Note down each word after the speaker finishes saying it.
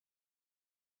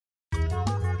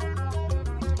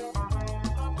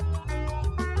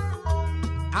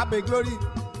Abe glory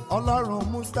Ọlọ́run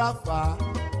Mustapha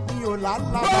ní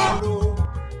Ọ̀làlábàrò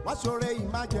wọ́n ṣoore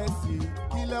emergency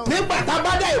kílẹ̀ o. Nígbà tá a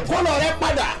bá dá ìkólọ rẹ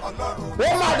padà ó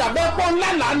máa dàbẹ́ pọ́ ńlá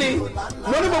lánì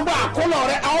lórí gbogbo àkólọ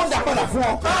rẹ a ó dà padà fún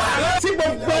ọ. Tí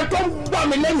gbogbo ẹ tó ń gbọ́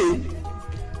mi lẹ́nìí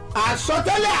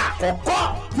àsọtẹ́lẹ̀ àkọ́kọ́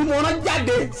tí mo rán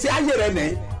jáde sí ayé rẹ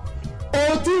nìyí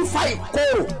o ti ń fa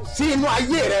ìkorò sí inú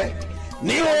ayé rẹ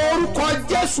ní orúkọ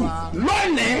Jésù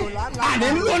lónìí àní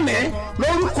lónìí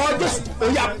lórúkọ Jésù ó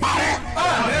yá parẹ́.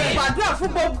 Gbàdúrà fún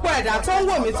gbogbo ẹ̀dá tó ń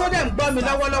wò mí tó dẹ̀ ń gbọ́ mi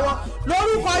lọ́wọ́lọ́wọ́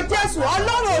lórúkọ Jésù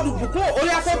Ọlọ́run olùbùkún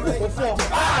orí afẹ́bùkún fún ọ.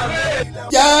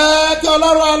 Jẹ́ kí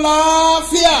Ọlọ́run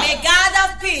àlàáfíà May God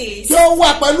of peace tí ó wà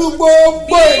pẹ̀lú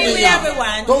gbogbo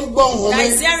ènìyàn tó ń gbọ́ ohùn that mi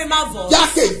is hearing my voice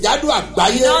jákèjádò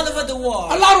àgbáyé. all over the world.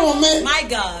 Ọlọ́run mi My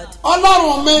God,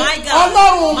 Ọlọ́run mi My God,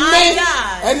 Ọlọ́run My mi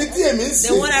God. ẹni tí èmi ń the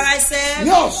sìn one that I serve,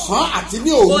 ní ọ̀sán àti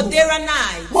ní òru. both day and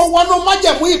night. Mo wọnú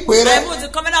májẹ̀mú ìpè rẹ. I put the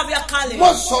comment of your calling. Mo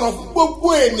sọ̀rọ̀ fún gbogbo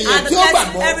ènìyàn And tí ó bless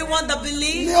gbàgbọ́ everyone that ní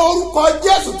believes orúkọ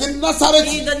Jésù ti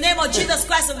Násárẹ́tì. in the name of Jesus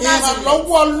Christ of Nazareth.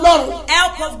 Ìrànlọ́wọ́ Ọlọ́run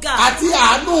Help of God àti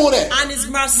àánú rẹ̀ and His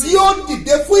mercy yóò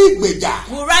dìde fún ìgbèjà.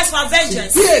 will rise for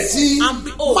vengeance. Kíyèsí And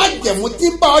behold, májẹ̀mú tí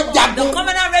ń bá ọ the jagun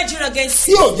covenant raging against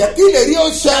tí you ò jẹ́ kí ìlérí ó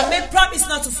ṣẹ. that may promise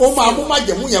not to Ó máa mú fulfill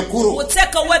májẹ̀mú yẹn kúrò. will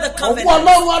take away the Ọwọ́ covenant.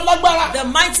 Ọlọ́run alágbára The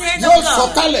mighty hand yóò of God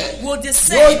sọ̀kalẹ̀ will yóò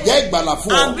descend jẹ́ ìgbàlà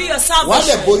fún ọ. and be your Wà á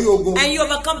lè salvation borí ogun. and you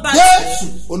overcome Jésù battle.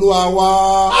 Olúwa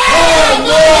wa.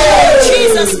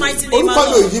 Jesus' mighty name, Orúkọ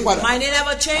mi ò yí alone. padà. My name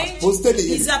never changed. Apostoli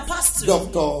He's yìí apostle.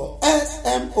 Dr.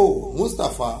 S.M.O.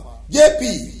 Mustapha J.P.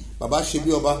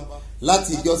 BabaSebioba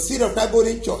láti ìjọ Syrian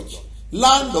Calvary Church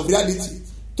Land of Reality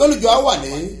tólùjọ wà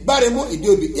ní Gbáremú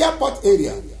Ìdíòbí Airport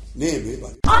area ní ìlú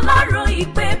Ìbàdàn. Ọlọ́run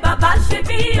ìpè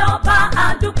BabaSebioba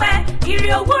àdúpẹ́ ìrì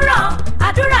òwúrọ̀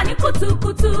àdúrà ní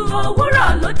kùtùkùtù òwúrọ̀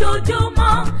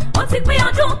lójoojúmọ́ ó ti pín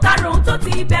ọdún karùn-ún tó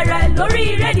ti bẹ̀rẹ̀ lórí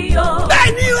rédíò.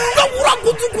 Bẹ́ẹ̀ni o lówùrọ̀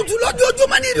kùtùkùtù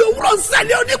lójoojúmọ́ ní ìrì òwúrọ̀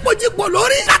ṣẹlẹ̀ oníkojúpọ̀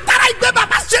lórí látara ìpè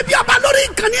BabaSebioba lórí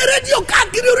ìkànnì rédíò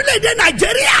káàkiri orílẹ̀-èdè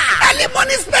Nàìjíríà. Early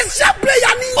morning special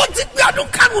prayer ni ó ti pín ọdún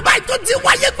karùn-ún báyìí tó ti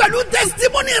wáyé pẹ̀lú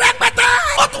testimony rẹpẹtẹ.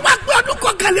 Ó tún wá pín ọdún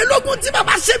kọkànlélógún tí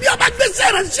BabaSebioba gbèsè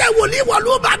ìránṣẹ́ wòlíì wọ̀lú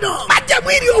Ìbàdàn. Májẹ̀mú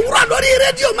ìrì òwúrọ̀ lórí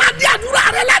rédíò máa di àdúrà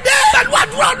rẹ ládé. Pẹ̀lú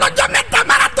àdúrà ọlọ́jọ́ mẹ́ta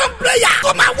marathon prayer.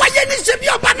 Tó máa wáyé ní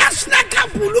Sebioba National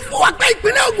Camp Olúfọwọ́pẹ́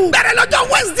ìpínlẹ̀ Ògùn. Bẹ̀rẹ̀ lọ́jọ́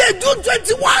Wednesday June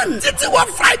 21 títí wọ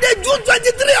Friday June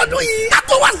 23 ọdún yìí.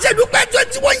 Kátó wá ṣèdúpẹ́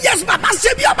 21 years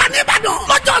BabaSebioba ní Ìbàdàn.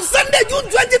 Lọ́jọ́ Sunday June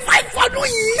 25 ọdún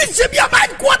yìí. Ní Sebioba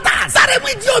headquarters. Gbáremú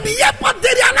Ìdíòbí Airport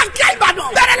area Alákíá Ìbàdàn.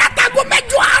 Bẹ̀rẹ̀ látago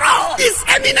 8 àárọ̀. His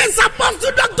Eminence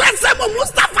Apostle Dr. S.M.O.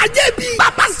 Mustapha J.P.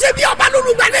 BabaSebioba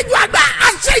lólùgbàlejò àgbà.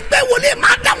 Àṣẹ ìpè wòlé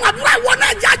máa dáhùn àdúrà ìwọ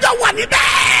náà jájọ wà níbẹ̀.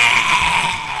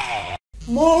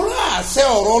 Mo rán àṣẹ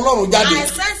ọ̀rọ̀ Ọlọ́run jáde. I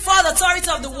send forth the authority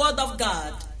of the word of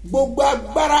God. Gbogbo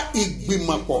agbára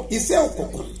ìgbìmọ̀pọ̀ iṣẹ́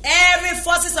òkùnkùn Every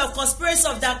forces of conspiracy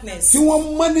of darkness tí wọ́n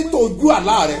mọ́nítọ̀ ojú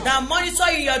àlá rẹ̀ that monitor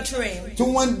you in your dream, tí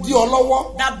wọ́n ń dí ọ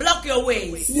lọ́wọ́ that block your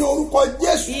ways. ní orúkọ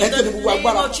Jésù In ẹ̀jẹ̀ ní the gbogbo name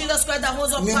agbára of Jesus Christ that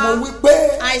holds up ni mo power, wí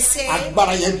pé I say,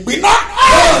 agbára yẹn gbiná.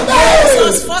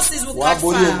 those forces will Wàá catch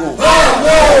borí ogun.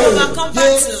 fire. Overcome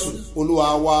Jésù battle.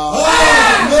 Olúwa wa.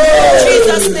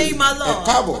 Jesus' name, my Ẹ Lord.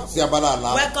 káàbọ̀ sí abala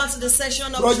àlá. Welcome to the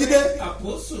session of Rọ̀jídé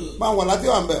Àpòsù. máa wà láti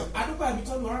wà ń bẹ̀. Adúpẹ́ àbí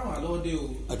tọ́lu ara wà lọ́wọ́ dé o.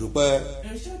 Àdúpẹ́.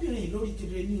 Ẹ̀ṣọ́bìnrin yìí lórí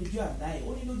kedere ní ojú àlá ẹ̀.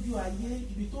 Ó ní lójú ayé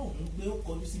ibi tó ń gbé ó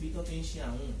kọjú síbi tó ti ń ṣe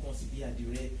àwọn nǹkan sí bí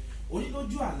àdìrẹ. Ó ní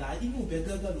lójú àlá inú ibẹ̀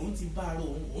gángan lòún ti bá ara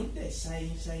òun dẹ̀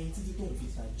ṣáyín títí tóun fi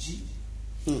ṣàjí.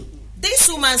 This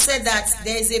woman said that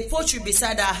there is a poultry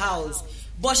beside her house,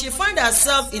 but she found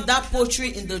herself in that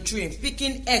poultry in the dream,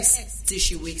 picking eggs till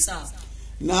she wakes up.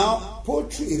 Now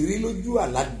poultry rí lójú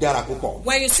àlá dára púpọ̀.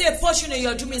 When you see a poultry in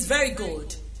your dream, it's very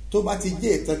good. Tó bá ti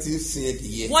jẹ́ ìtàn ti ń sin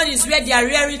ẹdìyẹ. One is where they are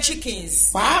rearing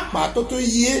chickens Pàápàá tó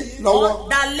yé lọ́wọ́.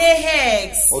 that lay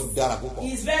eggs. Ó dára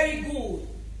púpọ̀. It's very good.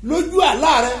 Lójú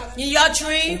àlá rẹ̀. In your Ó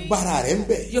dream, gbára rẹ̀ ń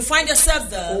bẹ̀. you find yourself Ó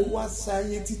there. wá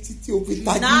sáyé títí tí ó fi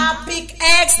tají. Now pick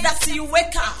eggs that till you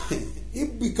wake up.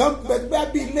 Ibì kan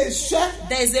gbẹgbẹ́ bí ilé iṣẹ́.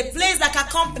 There is a place like a Bí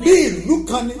company, ìlú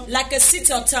kan ni. like a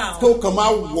city or town, Tó kàn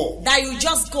máa wọ̀. that you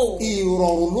just go.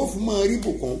 Ìrọ̀rùn ló fi máa rí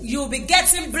bùkún. You'll be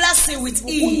getting blessing with Bùkún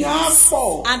ease. yẹn á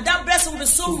pọ̀. And that blessing will be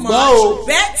so Ṣùgbọ́n much. o,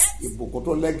 But ìbùkún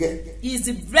tó lẹ́gẹ́. is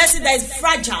the blessing that is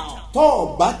fragile. Tọ́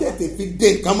ọ bá tètè fi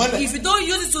dé nǹkan mọ́lẹ̀. If you don't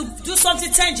use it to do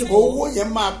something tangible, Owó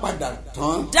yẹn máa padà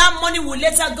tán. that money will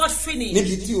later got finished.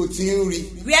 Níbi tí o ti ń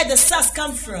rí. Where the stars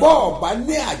come from. Bọ́ọ̀ bá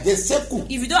ní àjẹsẹ́kù.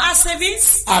 If you don't have savings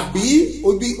benefits. àbí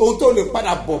ohun tó lè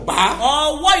padà bọ̀ bá.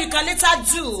 Or what you can later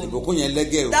do. ìbùkún yẹn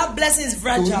lẹ́gẹ̀ o. That blessing is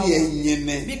fragile. torí ẹ̀yin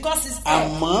ni. Because it's air.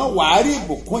 àmọ́ wàá rí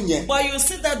ìbùkún yẹn. But you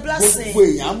see the blessing. gbogbo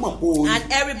èèyàn mọ̀ pé o rí. And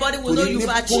everybody will know you've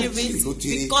achieved it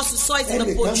because you saw it in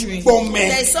the poetry. Ẹnìkan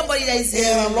There is somebody that is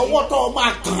ìrànlọ́wọ́ tó o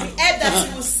máa kàn. help that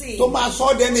you will see. tó máa sọ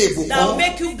ọ́ dẹ́nu ìbùkún. That will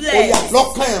make you blessed. ó yá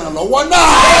lọ́kàn ìrànlọ́wọ́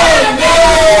náà.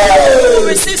 You will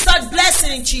receive such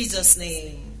blessing in Jesus'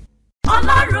 name.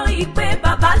 Ọlọ́run ìpè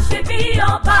bàbá ṣe bí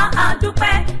ọba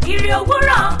àdúpẹ́ ìrì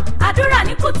òwúrọ̀ àdúrà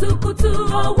ní kùtùkùtù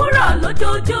òwúrọ̀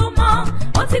lójoojúmọ́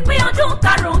ó ti pín ọdún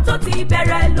karùn-ún tó ti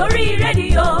bẹ̀rẹ̀ lórí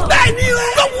rédíò. bẹ́ẹ̀ni o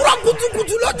lówùrọ̀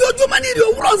kùtùkùtù lójoojúmọ́ ní ìrì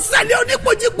òwúrọ̀ ṣẹlẹ̀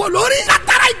oníkojúpọ̀ lórí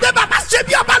látara ìgbé bàbá ṣe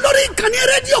bí ọba lórí ìkànnì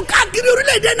rédíò káàkiri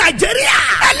orílẹ̀-èdè Nàìjíríà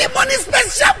early morning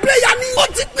special prayer ni ó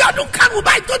ti pín ọdún karùn-ún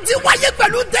báyìí tó ti wáyé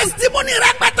pẹ̀lú testimony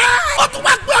rẹpẹtẹ ó tún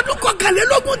wá pín ọdún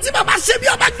kọkànlélógún tí bàbá ṣe bí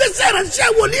ọba gbèsè ìránṣẹ́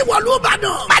wòlíì wọ̀lú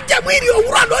Ìbàdàn májẹ̀mú ìrì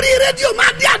òwúrọ̀ lórí rédíò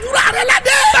máa di àdúrà rẹ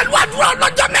ládé pẹ̀lú àdúrà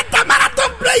ọlọ́jọ́ mẹ́ta marathon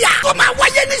prayer tó máa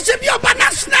wáyé ní ṣe bí ọba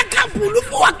national camp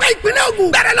olúfọwọ́pẹ́ ìpínlẹ̀ Ògùn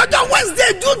bẹ̀rẹ̀ lọ́jọ́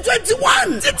Wednesday June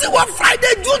 21 títí wọ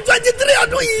Friday June 23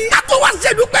 ọdún yìí kátó wá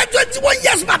ṣèdúpẹ́ 21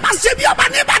 years bàbá ṣe bí ọba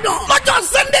nìbàdàn lọ́jọ́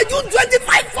Sunday June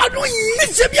 25 ọdún yìí ní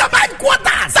ṣe bí ọba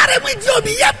headquarters sáremu ìdí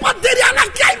omi yẹ pọ́ńtẹ́rì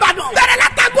alákíá Ìbàdàn bẹ̀rẹ̀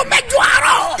látago 8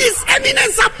 àárọ̀ His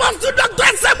Eminence Apostle Dr.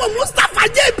 S.M. Mustapha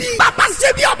JB bàbá ṣe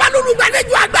bí ọba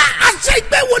lólùgbàlejò àgbà àṣẹ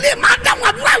ìgbé wòlé máa dáhùn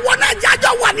àdúrà ìwọ náà jájọ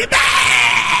wà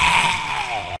níbẹ̀.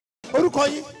 orúkọ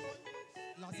yín.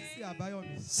 Lásìsì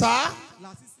Àbáyọ̀mí. sá.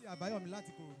 Lásìsì Àbáyọ̀mí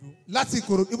láti Kòròdú. láti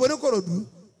Ìkòròdú ibo ní Ìkòròdú.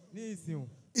 Ní Ìsìnwó.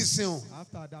 Ìsìnwó.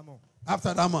 After Adamo.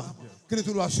 after dama kí ni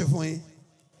tó lọ ṣe fún yín.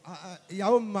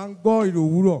 Ìyàwó mi máa ń gbọ́ ìrò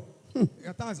òwúrọ̀.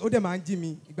 Ó dẹ̀ máa ń jí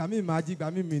mi. Ìgbà mi máa jí,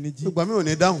 ìgbà mi mi ní jí. ìgbà mi ò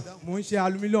ní dáhùn. Mo ń ṣe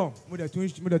aluminium, mo dẹ̀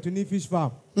tún ní fish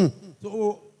farm.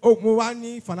 So mo wá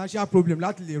ní financial problem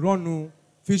láti lè rọ́nu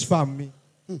fish farm mi.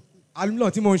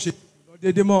 Aluminium tí mo ń ṣe lọ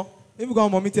déédéé mọ́. Even kan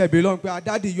ọmọ mi tẹ̀ bèèrè lọ́run pé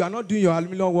daddy you are not doing your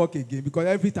aluminium work again because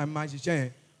every time máa ń ṣiṣẹ́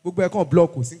yẹn gbogbo ẹ̀ kàn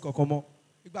block kò sí kankan mọ́.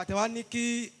 Ìgbà tí wàá ní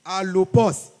kí a lo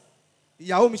pause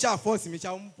ìyàwó mi ṣáà fọ́ọ̀sì mi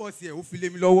ṣáà mú pọ́ọ̀sì ẹ̀ ó fi lé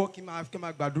mi lọ́wọ́ kí n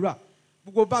máa gbàdúrà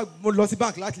gbogbo bá mo lọ sí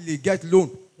bank láti lè get loan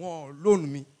wọn loan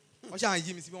mi wọ́n ṣáà ń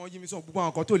yí mi sí wọ́n yí mi sọ gbogbo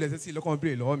àwọn kan tó lẹ́sẹ̀ sí lọ́kàn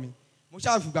béèrè lọ́wọ́ mi mo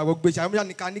ṣáà fi gbàgbọ́ gbé ṣáà mo ṣáà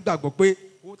ní ká nígbàgbọ́ pé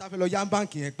owó tá a fẹ́ lọ yá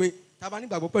báǹkì yẹn pé tá a bá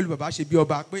nígbàgbọ́ pẹ̀lú bàbá ṣe bí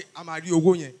ọba pé a máa rí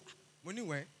owó yẹn mo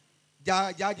níwẹ̀ẹ́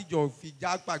já jíjọ fi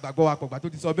já pa ìgbàgbọ́ wa pọ̀gbà tó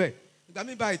ti sọ bẹ́ẹ̀ ìgbà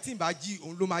mi báyìí tí ì bá jí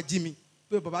òun ló máa jí mi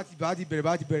pé bàbá ti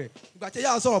bẹ̀rẹ̀ ìgbà tí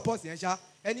yàrá sọ̀rọ̀ pọ́ọ̀sì yẹn ṣá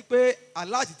ẹni pé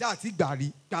aláàtì tá àti gbà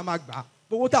rí ká máa gbà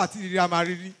owó tá àti rírí a máa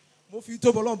rírí mo fi tó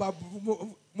bọ́ lọ́nba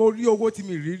mo rí owó tí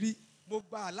mi rírí mo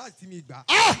gba aláàtì tí mi gbà.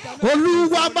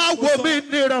 Olúwa máa wo mi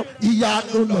níran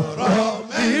ìyanu lọ̀rọ̀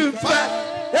mi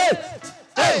fẹ́.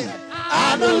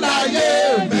 Àánú láyé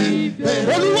mi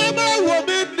bẹ̀rẹ̀. Olúwa máa wo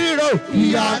mi níran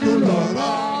ìyanu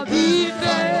lọ̀rọ̀ mi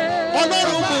fẹ́.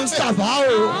 Ọlọ́run Mustapha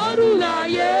o. Àánú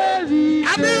láyé mi bẹ̀rẹ̀.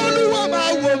 Àní Olúwa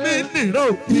máa wo mi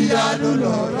níran ìyanu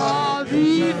lọ̀rọ̀ mi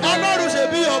fẹ́. Ọlọ́run ṣe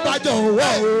bí ọba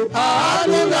jọ̀wọ́ o.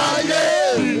 Àánú láyé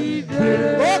mi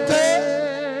bẹ̀rẹ̀. ókè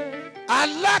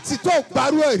aláàtì tó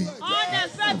gbarú ẹ̀rí.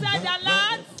 Unexpected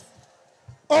alert.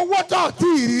 owó tó ti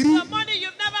ìrírí. The money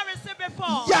you've never received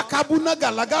before. yakabuna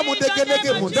galagamu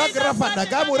degedege mudagrafa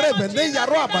dagamu rebende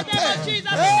yaro abate.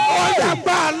 ọ̀yà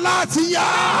gba aláàtì yá.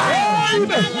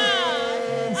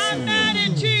 Amen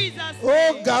in Jesus.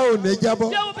 ó ga ò ní jábọ́.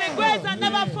 There will be grace and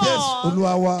never fall. Yes,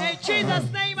 Olúwa wa. In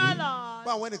Jesus' name, our Lord.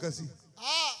 bá àwọn ẹnìkan sí.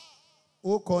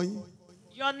 ó kọ yín.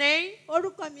 Your name?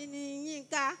 Orúkọ mi ni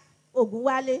Yínká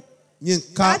Ògúnwálé.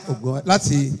 Yínká Ògúnwálé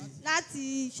láti.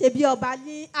 Láti ṣe bí ọba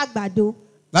ní Àgbàdo.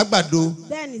 lágbàdo.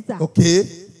 Bẹ́ẹ̀ni sà. ok.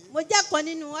 Mo jẹ́ kan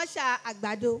nínú ọ̀ṣà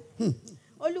Àgbàdo.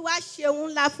 Olúwa ṣeun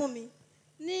ńlá fún mi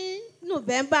ní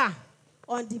November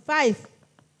on the 5.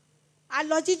 A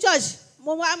lọ sí church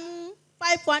mo wá mú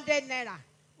 500 naira.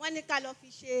 Wọ́n ní ká lọ fi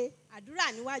ṣe àdúrà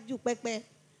níwájú pẹpẹ.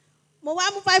 Mo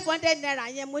wá mú 500 naira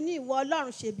yẹn mo ní ìwọ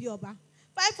Ọlọ́run ṣe bí ọba.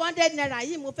 500 naira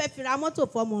yìí mo fẹ́ fi ra mọ́tò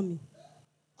fọ́mọ mi.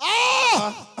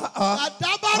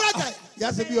 àdábàràjà.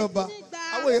 yàtọ̀ bí ọba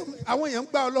àwọn èèyàn ń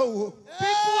gbà ọlọ́wọ́.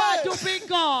 People are duping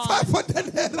God.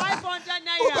 500 naira.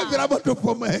 500 ó fẹ́ fi ra naira. mọ́tò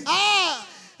fọ́mọ ẹ̀.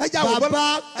 ẹ jẹ́ àwọn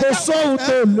Bàbá kò sóhun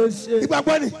tó lè ṣe.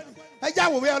 ìgbàgbọ́ ni ẹ jẹ́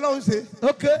àwọn òwe Ọlọ́run ṣe.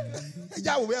 Ok. ẹ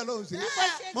jẹ́ àwọn òwe Ọlọ́run ṣe.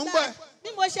 mo ń gbọ́ ẹ. Bí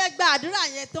mo ṣe gba àdúrà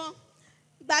yẹn tán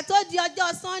ìgbà tó di ọjọ́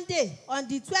Sunday on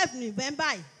the 12th November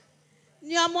yìí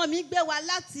ni ọmọ mi gbé wa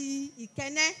láti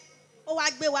Ìkẹ́nẹ́ ó wá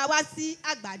gbé wa wá sí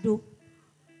Àgbàdo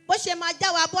bó ṣe máa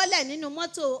já wa bọ́lẹ̀ nínú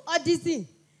mọ́tò Odyssey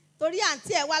torí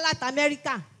àǹtí ẹ̀ wá láti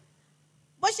Amẹ́ríkà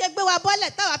bó ṣe gbé wa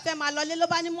bọ́lẹ̀ táwa fẹ́ máa lọlé ló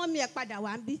bá ní mọ́mì ẹ̀ padà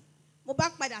wá ń bí mo bá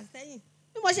padà sẹ́yìn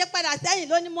bí mo ṣe padà sẹ́yìn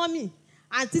ló ní mọ́mì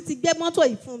àǹtí ti gbé mọ́tò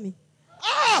yìí fún mi.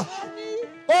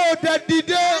 ó dẹ̀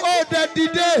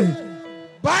dìde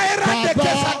báyìí de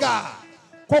kẹsàgà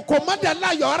kòkò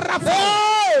mọ́dàláyọ̀ ráfà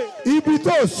ibi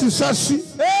tó ṣiṣẹ́ sí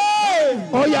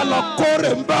ó yà lọ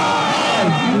kórè ń bá.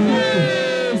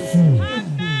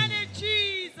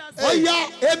 ó yá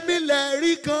èmi lè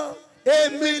rí kan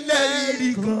èmi lè rí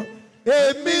kan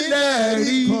èmi lè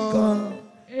rí kan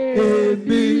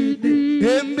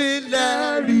èmi lè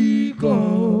rí kan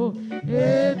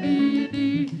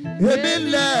èmi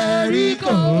lè rí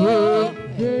kan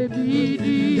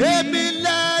èmi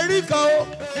lè rí kan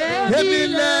èmi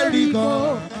lè rí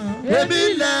kan èmi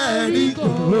lè rí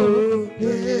kan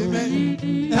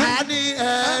àní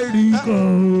ẹ rí kan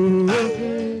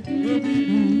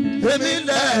èmi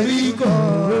lè rí kan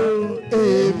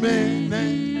èmi.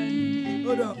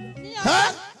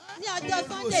 ní ọjọ́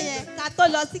sunday yẹn ká tó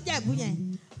lọ sí Ìjẹ̀bú yẹn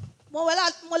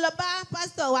mo lọ bá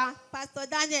pásítọ̀ wa pásítọ̀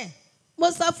Daniel mo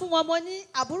sọ fún wọn mo ní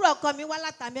àbúrò ọkọ mi wá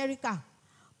láti Amẹ́ríkà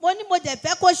mo ní mo dẹ̀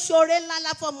fẹ́ kó ṣoore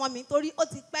ńláńlá fọmọ mi torí ó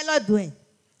ti pẹ́ lọ́dọ̀ ẹ̀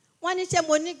wọ́n ní ṣé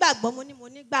mo nígbàgbọ́ mo ní mo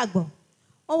nígbàgbọ́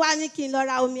wọ́n wá ní kí n lọ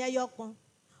ra omi ẹyọ kan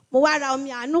mo wá ra omi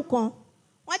àánú kan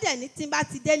wọ́n dẹ̀ ní tí n bá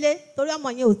ti délé torí ọmọ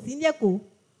yẹn ò sí ní Èkó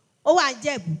ó wà ń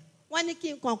Jẹ̀bú wọ́n ní kí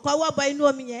n kàn kọ́wọ́ bọ inú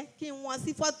omi yẹn kí n wọ́n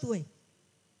sí fọ́tò ẹ̀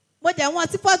mo dẹ̀ wọ́n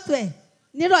sí fọ́tò ẹ̀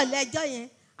nírọ̀lẹ́ ẹjọ́ yẹn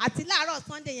àti láàárọ̀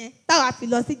Sunday yẹn táwa fi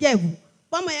lọ sí Jẹ̀bú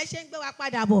bọ́mọ yẹn ṣe ń gbé wa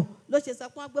padà bọ̀ ló ṣe sọ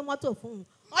pé wọ́n gbé mọ́tò fún un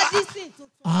ọdísìn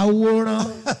tuntun. àwòrán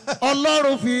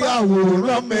Ọlọ́run fi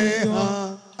àwòrán mi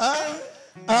hàn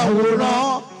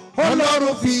àwòrán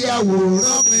Ọlọ́run fi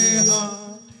àwòrán mi hàn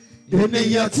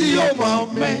ènìyàn tí yóò mọ̀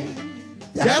mí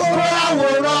jẹ́ kó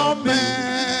àwòrán mi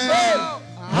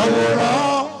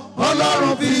àwòrán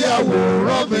Ọlọ́run fi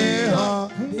àwòrán mi hàn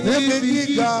níbi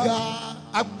gíga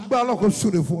agbára kò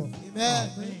súre fún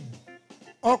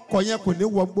ọ ọkọ̀ yẹn kò ní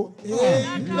wọgbó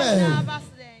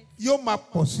yóò máa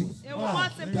pọ̀ sí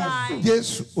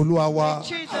Jésù Olúwa wa.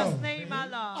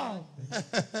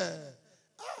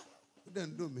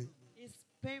 It's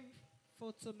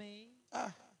painful to me.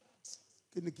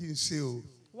 Kí ni kí n ṣe o?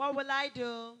 What will I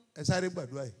do? Ẹ sáré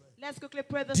gbàdúrà yìí. Let's quickly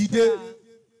pray this Dìde. prayer.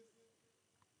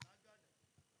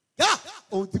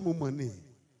 Ohun tí mo mọ̀ ní.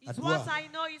 It's what I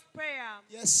know is prayer.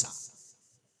 Yes, sir.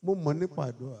 Mo mọ̀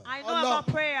nípa àdúrà. I know about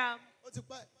prayer.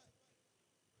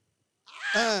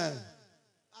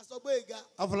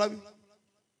 Afọlábí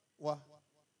wá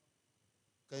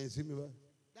kẹ̀yìn sí mi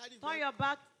báyìí. Turn your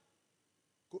back.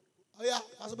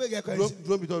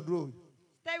 Dúró mi tọ́ dúró.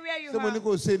 Stay where you Ṣé mo ní are.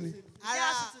 kò ṣe ni?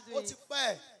 Ó ti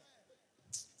pẹ́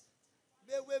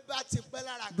léwé bá ti pẹ́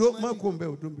lára kan. Dúró má kó n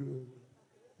bẹ́ẹ̀ o dúró mi.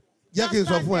 Jẹ́ kí n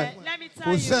sọ fún ẹ.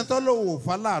 Kò sẹ́ńtọ́ lòun ò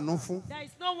fa láàánú fún. There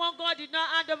is no one God did not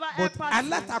hand over But help us.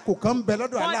 alátakò kan ń bẹ lọ́dọ̀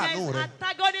But there aláàánú is rẹ.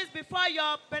 antagonist before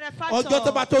your benefactor. Ọjọ́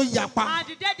tó bá tó yapa. And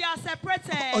the day they are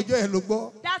separated. Ọjọ́ yẹn ló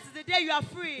gbọ́. That is the day you are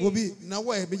free. Obi náwó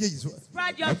ẹ̀ méjèèjì sọ.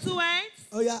 Spread your two hands.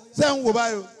 Ṣé ń wo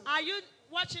báyìí o? Are you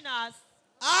watching us?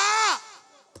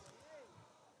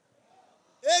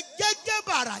 Egege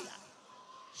baraya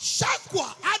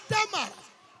shakwa adamara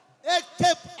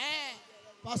eke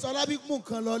Pastor mú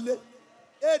nǹkan lọlé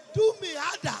edumi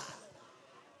ada.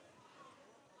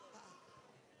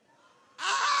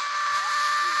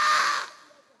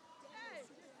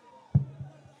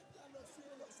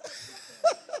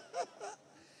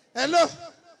 Hello.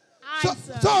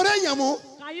 Sọ ọ̀rẹ́ yẹn mu.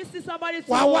 Can you see somebody?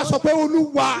 Wàá wá sọ pé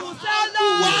Olúwa. You say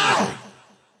Lord.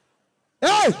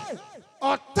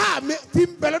 Ọ̀tá mi ti ń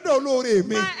bẹ lọ́dọ̀ olóore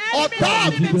mi. Ọ̀tá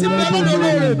mi ti ń bẹ lọ́dọ̀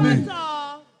olóore mi. Pastor.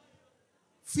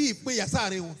 Fi ìpínyà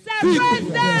sáré wọn. Separate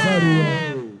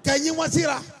them. Kẹ̀yìn wọn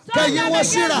síra. Kẹ̀yìn wọn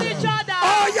síra.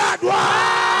 Ọ̀yà àdúrà.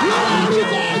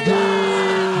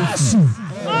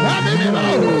 Ẹ̀mí mi bá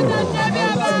wò.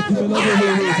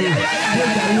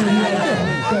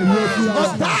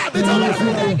 Ọ̀tá mi ti bẹ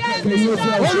lọ́dọ̀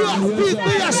Olúwa fi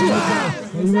ìpínyà síra.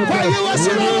 Kẹ̀yìn wọn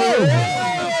síra o.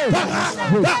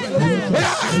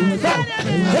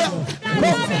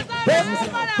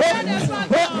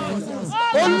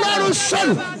 Ọlọ́run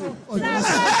sọ̀rọ̀.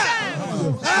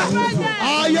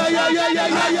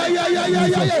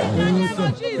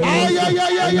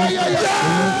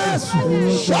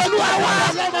 Sọ̀rọ̀ àwọn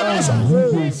ọlọ́mọdé sọ.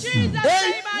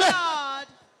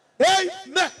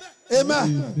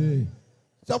 Amen.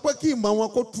 Sọ pé kí ìmọ̀ wọn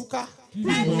kó túká.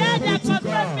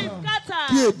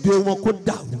 Kí èdè wọn kó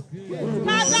dàrú.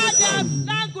 Scatter their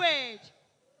language.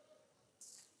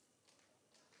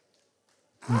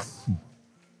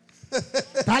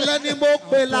 Talẹ́ ni mo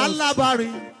pè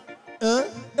lálábàárín.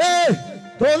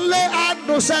 Tó lé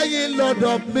àánú sẹ́yìn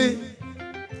lọ́dọ̀ mi.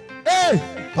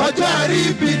 Ọjọ́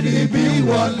àríbí níbí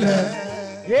wọlé.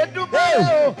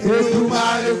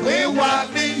 Èdùmàrè pín wa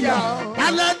níyà.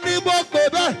 Talẹ́ ni mo pè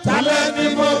bẹ́ẹ̀. Talẹ́ ni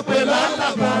mo pè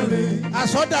lálábàárín.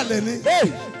 àsọdàlẹ̀ ni.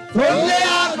 tó lé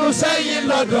àánú sẹ́yìn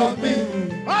lọ́dọ̀ mi.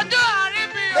 ọjọ́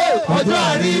àríbí ọjọ́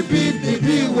àríbí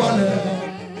nìbí wọlé.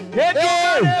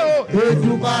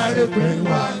 Èdùmàrè pín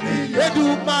wá níyà.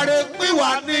 Èdùmàrè pín wá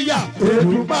níyà.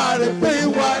 Èdùmàrè pín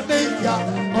wá níyà.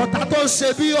 Ọ̀tá tó ṣe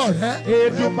bí ọ̀rẹ́.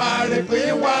 Èdùmàrè pín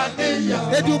wá níyà.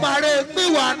 Èdùmàrè pín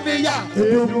wá níyà.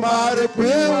 Èdùmàrè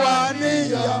pín wá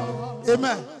níyà.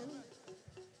 Amen.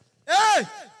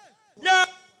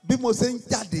 Bí mo ṣe ń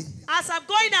jáde. as I'm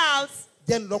going out.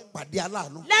 Jẹ́ ń lọ pàdé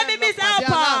aláàánú. Let me meet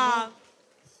helper.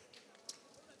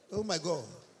 Oh my God.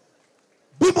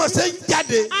 Bí mo ṣe ń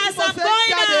jáde. As I'm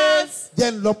going out.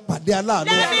 Jẹ́ ń lọ pàdé aláàánú.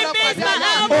 Let me meet my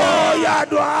helper. Ó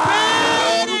yàdùn á.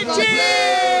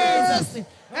 Jesus.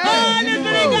 Holy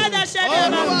Spirit, God, that shed your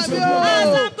blood. As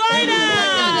I'm going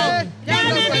out. Let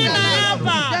me meet my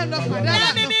helper.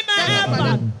 Let me meet my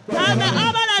helper. As the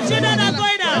other the children are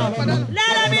going out. Let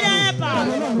me be the helper.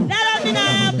 Let me be the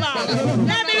helper.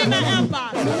 Let me be my helper.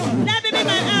 Let me be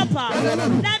my helper.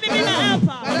 Let me be my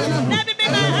helper. Let me be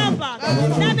my helper.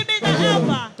 Let me be the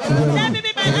helper. Let me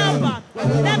be my helper.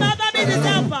 Let my helper be this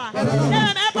helper. Let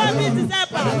my helper be this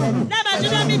helper. Let my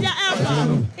children be their helper.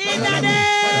 In the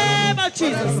name of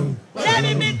Jesus. Let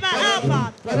me meet my helper.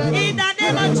 In the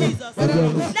name of Jesus. Let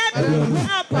me meet my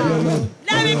helper.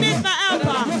 Let me meet my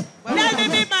helper. Let me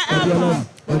meet my helper.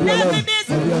 Let me meet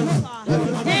my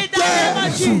helper. In the name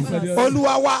of Jesus.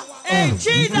 Olúwa wa. In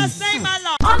Jesus' name, my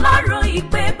Lord. Ọlọ́run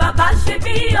ìpè bàbá ṣe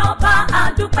bí ọba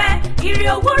àdúpẹ́ ìrì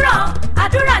òwúrọ̀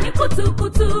àdúrà ní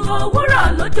kùtùkùtù òwúrọ̀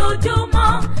lójoojúmọ́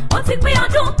ó ti pín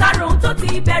ọdún karùn-ún tó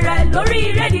ti bẹ̀rẹ̀ lórí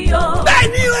rédíò.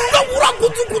 Bẹ́ẹ̀ni o lówùrọ̀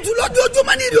kùtùkùtù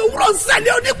lójoojúmọ́ ní ìrì òwúrọ̀ ń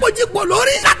ṣẹlẹ̀ oníkojúpọ̀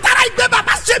lórí látara ìgbé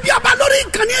bàbá ṣe bí ọba lórí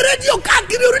ìkànnì rédíò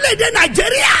káàkiri orílẹ̀-èdè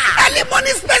Nàìjíríà. Early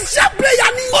morning special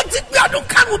prayer ni ó ti pín ọdún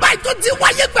karùn-ún báyìí tó ti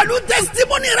wáyé pẹ̀lú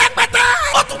testimony rẹpẹtẹ.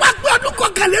 Ó tún wá pé ọdún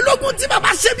kọkànlélógún tí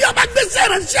bàbá ṣe bí ọba gbèsè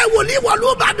ránṣẹ́ wòlíì wọ̀lú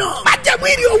Ìbàdàn. Májẹ̀mú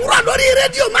ìrì òwúrọ̀ lórí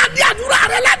rédíò máa di àdúrà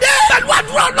rẹ ládé. Pẹ̀lú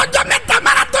àdúrà ọlọ́jọ́ mẹ́ta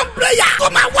marathon prayer. Tó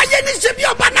máa wáyé ní ṣebí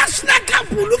ọba national camp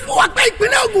Olúfọwọ́pẹ́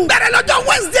ìpínlẹ̀ Ògùn. Bẹ̀rẹ̀ lọ́jọ́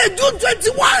Wednesday June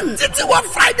 21 títí wọ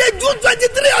Friday June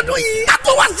 23 ọdún yìí.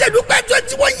 Kátó wá ṣèdúpẹ́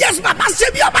 21 years bàbá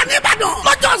ṣebí ọba ní Ìbàdàn.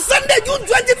 Lọ́jọ́ Sunday June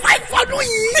 25 ọdún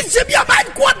yìí. Ní ṣebí ọba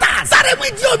headquarters. Sáremu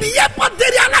ìdí omi airport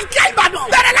area Alákíá Ìbàdàn.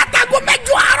 Bẹ̀rẹ̀ látago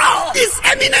 8 àárọ̀. His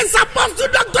eminence apostle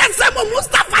Dr. S.M.O.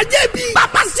 Mustapha J.B.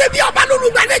 Bàbá ṣebí ọba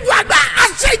lólùgbàlejò àgbà.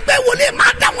 Àṣẹ ìpè wòlé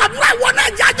máa dáhùn àdúrà ìwọ náà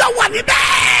jájọ wà níbẹ̀.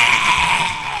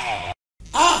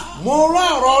 Mo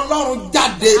rán ọ̀rọ̀ Ọlọ́run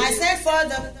jáde. I sent for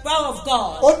the power of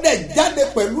God. Ó dẹ̀ jáde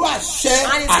pẹ̀lú àṣẹ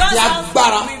And it àti goes out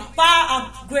agbára. with power and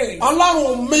grace.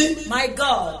 Ọlọ́run mi. My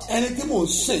God. Ẹni tí mò ń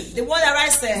sìn. The one that I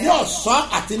said. Ní ọ̀sán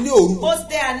àti ní òru. Both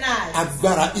day and night.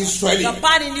 Agbára Ísírẹ́lì. Your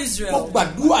part in Israel. Mo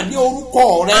gbàdúrà ní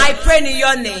orúkọ rẹ. I pray in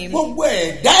your name. Gbogbo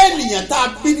ẹ̀dá ènìyàn tá a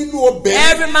bí nínú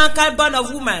obìnrin. Every mankind born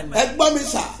of woman. Ẹ gbọ́ mi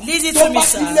sà. Listen to me,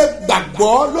 sir. Tó bá tilẹ̀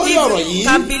gbàgbọ́ lórí ọ̀rọ̀ If yìí. you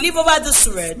can believe over this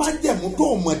word. Májẹ̀mú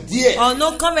tó mọ̀ díẹ̀. Or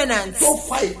no covenant. Tó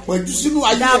fa ìpọ́njú sínú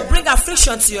ayé rẹ̀. That bring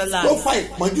affliction to your life. Tó fa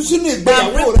ìpọ́njú sínú That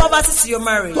ìgbéyàwó bring rẹ̀. poverty to your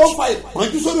marriage. Tó fa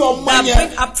ìpọ́njú sórí ọmọ That yẹn.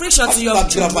 bring affliction to your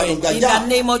children. In the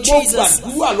name of Jesus.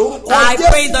 Mo gbàdúrà lórúkọ I Jésù.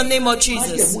 pray in the name of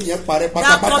Jesus. Májẹ̀mú yẹn parẹ́ That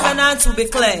pátápátá. covenant will be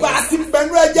cleansed. Bá a ti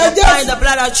bẹ̀rù ẹ̀jẹ̀ By Jésù. the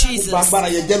blood of Jesus. Gbàgbára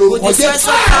yẹn jẹ́ With lórúkọ the strength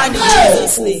of God in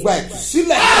Jesus' name. Gba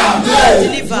ìtúsílẹ̀.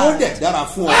 Deliver. Yóò dẹ̀ dára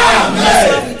fún ọ.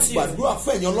 With you. Gbàdúrà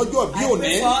fẹ̀yìn ọlọ́jọ́ bí I òní.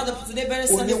 pray for all the today very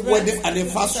Òní celebrate. wedding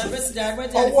anniversary. Celebrate their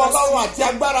birthday Ọwọ́ anniversary. Ọlọ́run àti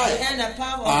agbára The ẹ̀. hand and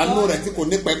power Àánú of rẹ̀ God. tí kò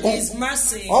ní pẹ̀kún. His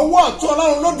mercy. Ọwọ́ ọ̀tún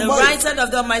Ọlọ́run The Olódùmarè. right hand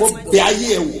of the Kò Almighty bẹ God.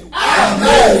 ayé ẹ̀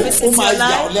wò. Visit Ó your máa yà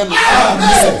ọ́ life. lẹ́nu.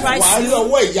 Surprise Wàá rí you.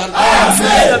 ọwọ́ ìyanu.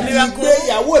 Your miracle.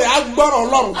 Ìgbéyàwó rẹ̀ á gbọ́rọ̀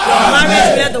Ọlọ́run.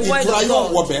 Marriage bear the word Ìtura of yóò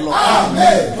God. wọbẹ̀ lọ.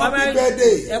 Happy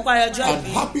birthday Ẹ kú ayọ̀jọ́ and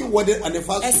ìbí. happy wedding Ẹ sì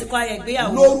anniversary. kú ayọ̀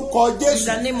ìgbéyàwó. Lórúkọ In the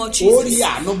Jésù. name of Jesus. Orí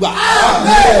àánú gbà.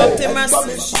 Obtain Ẹ gbọ́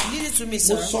mi mercy. sà. Lead it to me, Mo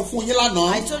sir. sọ fún yín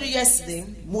lánàá. I told you yesterday.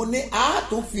 Mo ní a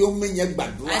tó fi omi yẹn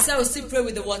gbàdúrà. I said we'll still pray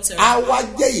with the water. A wá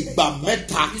jẹ́ ìgbà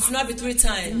mẹ́ta. It will not be 3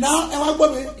 times. Náà ẹ wá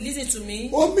gbọ́ mi. Listen to me.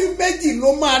 Omi méjì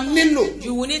ló máa nílò.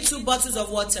 You will need 2 bottles of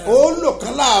water. Ó lò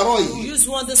kan láàárọ̀ yìí. Use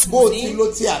one this Bó o ti morning.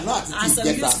 lo ti àná àti And ti some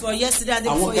ìjẹta. use for yesterday and the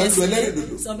day Àwọn before kan lo yesterday.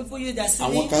 ẹlẹ́rìndòdò. Some people use their Àwọn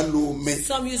sibling. kan lo omi.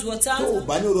 Some use water. Tó o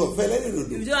bá ní orí ọ̀fẹ́ If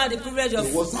ẹlẹ́rìndòdò. you don't have the privilege of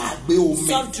Ìwọ sáà gbé omi.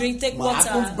 soft drink, take Màá water.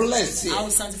 tún bless I will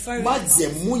ẹ. sanctify it. Má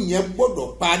jẹ̀mú yẹn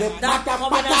gbọ́dọ̀ parẹ́ That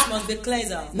covenant pátápátá. must be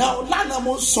cleansed out. Náà lánàá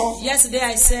mo sọ. Yesterday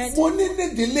I said mo ní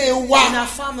nídìílé wa in our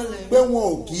family pé wọn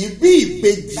ò kì í bí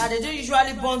ìbejì. that they don't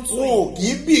usually born twins. wọn ò kì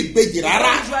í bí ìbejì They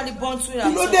rárá. don't usually born twins kí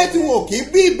at ló dé tí all. wọn ò kì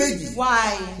í bí ìbejì.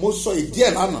 Why? mo sọ ìdí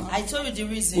ẹ̀ lánàá. I told you the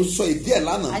reason. mo sọ ìdí ẹ̀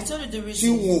lánàá. I told you the tí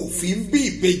reason wọn ò fi ń bí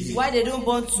ìbejì. why they don't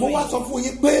born mo wá twins. sọ fún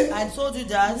yín pé I told you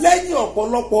that lẹ́yìn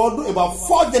ọ̀pọ̀lọpọ̀ ọdún about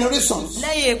 4 generations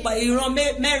lẹ́yìn ìran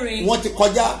mẹ́rin wọ́n ti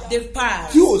kọjá they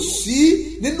passed. tí ò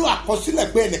sí nínú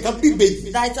àkọsílẹ̀ pé ẹnìkan bí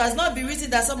ìbejì That it has not been written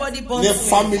that somebody born ní twins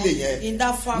family yẹn in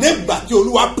that family. nígbà tí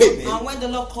olúwa pè mí. And when the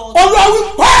Lord called olúwa wí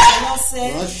pé the Lord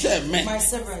said, ránṣẹ́ mi my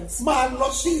servants, máa lọ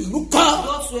sí ìlú kan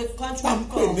go to a country tá à ń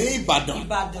pè ní called ìbàdàn.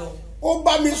 Ibadan. ó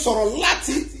bá mi sọ̀rọ̀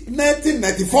láti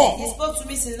 1994 He spoke to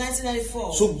me since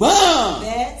 1994. ṣùgbọ́n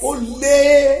But ó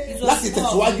lé it was láti tough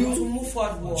tẹ̀síwájú to move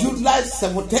forward. July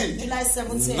 17 July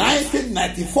 17,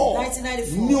 1994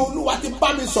 1994. ni olúwa ti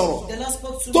bá mi sọ̀rọ̀ the Lord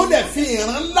spoke to tó me. dẹ̀ fi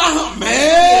ìran ńlá hàn A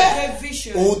mẹ́ great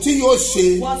vision. ohun tí yóò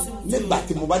ṣe What to do nígbà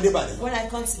tí mo bá dé Ìbàdàn. when I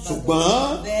come to Ibadan.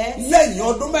 ṣùgbọ́n But lẹ́yìn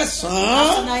ọdún mẹ́sàn-án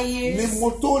After 9 years, ni mo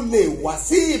tó lè wá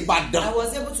sí Ìbàdàn. I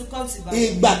was able to come to Ibadan.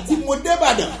 ìgbà tí mo dé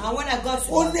Ìbàdàn And when I got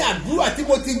to ó ní Ibadan, àdúrà tí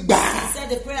mo ti gbà he said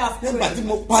the prayer of nígbà prayer. tí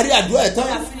mo parí àdúrà ẹ̀ When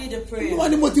tán I finished the prayer, olúwa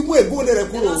ni mo ti mú ègún olè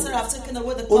rẹ̀ the kúrò. Lord said, I've taken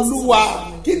away the curses. olúwa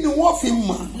kí ni wọ́n fi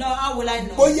mọ̀ Lord, how will I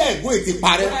know? bóyá ègún ètí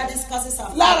parẹ́. Whether these curses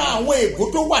are lára àwọn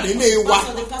ègún tó wà nílé wa part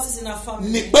of the curses in our family.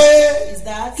 ni pé Is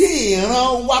that kí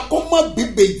ìran wa kó mọ́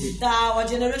bíbejì. that our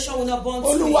generation will not born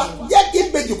twins. olúwa jẹ́ kí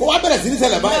ìbejì kó wá bẹ̀rẹ̀ sí ní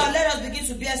ṣẹlẹ̀ Lord, báyìí let us begin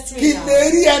to bear kí twins now.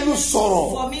 lè rí ẹnu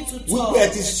sọ̀rọ̀ For me to talk. wípé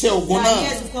ẹ ti ṣe ògùn That náà.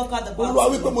 yes, you've conquered the olúwa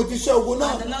battle. wípé mo ti ṣe ògùn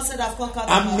náà And the Lord said, I've conquered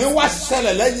the àmì battle. wá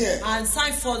ṣẹlẹ̀ lẹ́yìn ẹ̀. And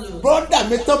sign followed. broda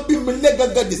mi tán bí mi lé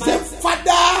gangan the same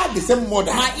father the same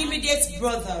mother My immediate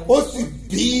brother, ó sì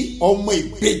bí ọmọ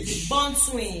ìbejì. born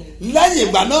twin. lẹ́yìn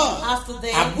ìgbà náà After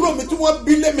that, àbúrò mi tí wọ́n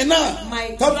bí lé mi náà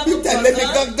my tán bí younger tẹ̀lé mi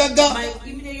brother, gangan my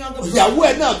immediate younger ìyàwó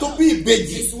brother, ẹ̀ náà tó bí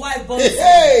ìbejì. his wife born Hey, twin.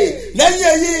 hey, lẹ́yìn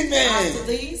èyí ni After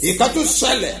this, ìkan tó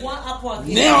ṣẹlẹ̀ one happened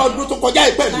ní again. ọdún tó kọjá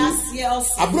yìí pẹ̀lú Last year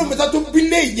also, àbúrò mi tó bí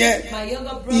lé ìyẹn my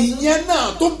younger brother, ìyẹn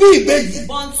náà tó bí ìbejì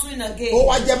born twin again. ó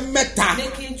wá jẹ́ mẹ́ta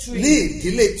Making three. ní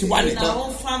ìdílé tiwa In nìkan our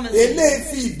own family. eléyìí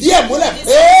fi ìdí ẹ̀ múlẹ̀ This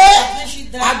pé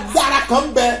establishing that agbára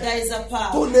kan bẹ there is a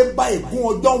tó power lè ba ègún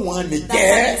ọjọ́ wọn ni that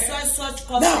jẹ́. can destroy such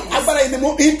náà causes. agbára yìí ni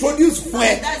mo introduce fún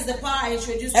ẹ. That is the power I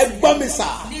introduced ẹ to gbọ́ you. mi sà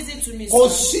Listen to me, kò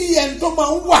sir. sí ẹni tó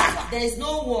máa ń wà There is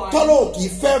no one tọ́lọ́ ò kì í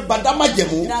fẹ́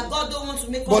badámájẹ̀mú that God don't want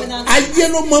to make but covenant. ayé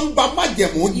ló máa ń ba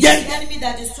májẹ̀mú It's jẹ́. the enemy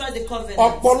that destroyed the covenant.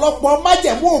 ọ̀pọ̀lọpọ̀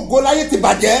májẹ̀mú ògo láyé ti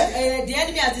bàjẹ́. The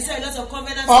enemy has destroyed a lot of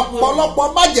covenants.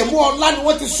 ọ̀pọ̀lọpọ̀ májẹ̀mú ọlá ni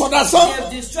wọ́n ti sọdá sán. They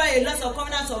have destroyed a lot of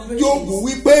covenants of riches. Jóòbù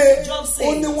wípé Job ó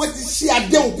said, ní wọ́n ti ṣí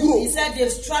àdéhùn kúrò. he said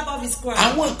they've stripped off his crown.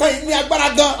 àwọn nǹkan yìí ní agbára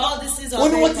gan. All these things ó are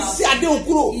ní very wọ́n ti ṣí àdéhùn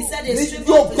kúrò. He said they ní stripped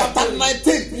Job off his chapter glory.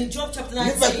 19 In Job chapter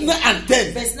ní verse 19, 9 and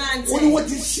 10 verse 9 and ó 10. ní wọ́n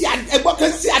ti ṣí ẹgbọ́n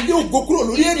kan ṣí àdéhùn ògo kúrò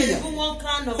lórí They ènìyàn. remove one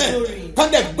crown of glory. kán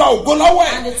dẹ̀ gba ògo lọ́wọ́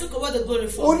And ẹ̀. they took away the glory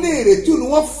ó from ní him. ìrètí ni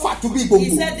wọ́n fà tó bí He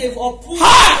gbogbo. said they've uprooted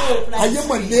Ha! hope like ayé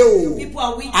mọ̀ trees. lé o People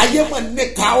are weak. ayé mọ̀ ní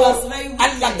ká o Because very wicked.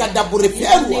 alágàdàbòrè In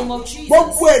fẹ́ẹ́ the wà name of Jesus.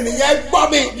 gbogbo ènìyàn gbọ́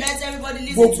mi Let everybody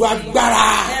listen gbogbo to me. agbára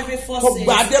Every tó forces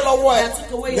gba adé lọ́wọ́ ẹ̀ that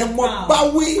took away ni your mo crown. bá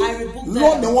wí I rebuke them.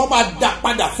 lónìí wọ́n máa dá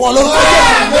padà fún ọ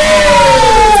lọ́wọ́.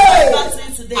 Back to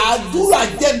you today, àdúrà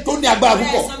jẹ́ ní tó ní agbára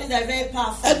Prayer púpọ̀ is something that is very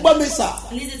powerful. ẹ gbọ́ mi sà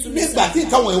Listen to me, nígbà sir. tí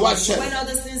nǹkan wọ̀nyí wá ṣẹ When all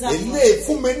those things happen, èlé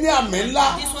fún mi ní àmì ńlá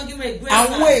this one give me a great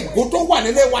àwọn sign. ègún tó wà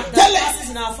nílé wa The tẹ́lẹ̀ curses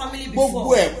in our family gbogbo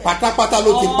before, ẹ̀ pátápátá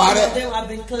ló ti all parẹ́ of them have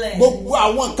been cleared. gbogbo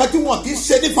àwọn nǹkan tí wọn kì í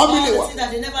ṣe ní All fámìlì the wa things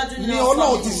that they never do in ni our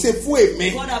ọlọ́run ti family, ṣe fún èmi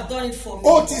God have done it for me.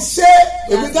 ó ti ṣe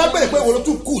èmi gán bẹ̀rẹ̀ pé wo ló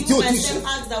tún kù tí You ó ti ṣe myself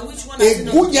asked that which one has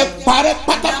ègún not yẹn done. parẹ́ That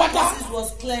pátápátá curses was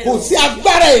cleared. kò sí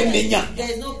agbára ènìyàn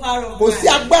There is no power of kò sí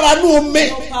man. agbára ní omi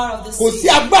No power of the kò sea. sí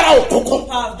agbára No òkùnkùn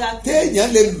power of darkness. téèyàn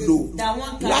lè lò That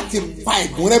one can láti pa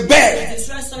ègún rẹ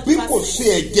bẹ́ẹ̀ bí kò ṣe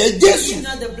ẹ̀jẹ̀ Jésù It's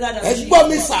not the blood of ẹ Jesus. gbọ́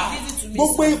mi sà Listen to me,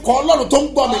 gbogbo sir. ikọ̀ ọlọ́run tó ń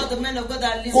gbọ́ mi All the men of God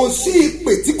that listen kò to sí me.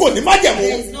 ìpè tí kò ní májẹ̀mú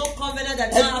There is no covenant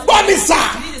that ẹ don't have gbọ́ mi to- sà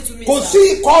Listen to me, kò sir. sí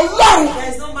ikọ̀ ọlọ́run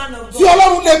There is no man of tí God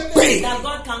ọlọ́run lè pè that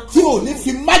God can tí ò call. ní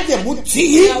fi májẹ̀mú tì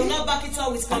í I will not back it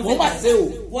up with Àwọn máa ṣe o.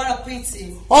 covenant. What a pity.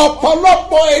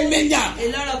 ọ̀pọ̀lọpọ̀ ènìyàn A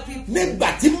lot of people, nígbà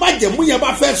tí májẹ̀mú yẹn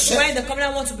bá fẹ́ ṣẹ when the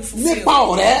covenant want to be fulfilled, nípa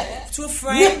ọ̀rẹ́ through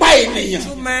friends, nípa ènìyàn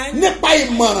through men, nípa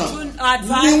ìmọ̀ràn through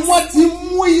advice, ni wọ́n ti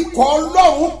mú ikọ̀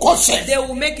ọlọ́run kọsẹ̀ they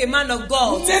will make a man of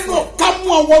God. nínú ká mú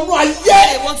ọ wọnú ayé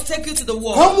They want to take you to the ká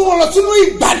world. mú ọ lọ sínú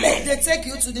ìgbàlẹ̀ They take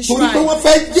you to the torí pé shrine wọ́n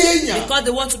fẹ́ jẹ́ èèyàn because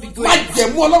they want to be great.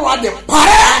 májẹ̀mú ọlọ́run á dẹ̀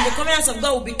parẹ́ And the covenants of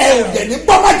God will be ẹ ò dẹ̀ clear. ní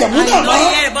gbọ́ májẹ̀mú And you náà don't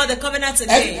mọ́ hear about the covenant ẹ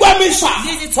again. gbọ́ mi sà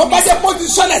Listen to tó bá me, jẹ́ sir. kó ti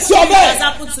ṣẹlẹ̀ sí ọ It bẹ́ẹ̀ has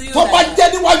happened to you tó bá then. jẹ́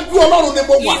níwájú ọlọ́run ni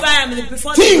mo wà If I am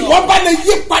before tí the ìwọ Lord, bá lè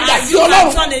yí padà and sí you can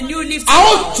ọlọ́run turn a new leaf to a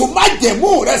ó God, tún májẹ̀mú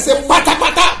rẹ ṣe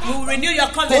pátápátá You will renew your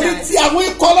torí covenant. tí àwọn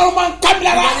ikọ̀ ọlọ́run máa ń kábí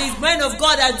lára. But it's men of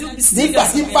God that do deceive nígbà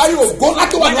tí parí ògo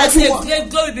láti wà when I níwájú say wọn. great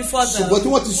glory before them. ṣùgbọ́n tí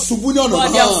wọ́n ti ṣubú ní ọ̀nà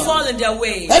But they have náà. fallen their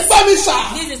ways. ẹgbẹ́ mi sà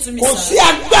Listen to me, kò sir. sí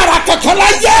agbára kankan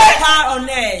láyé Power on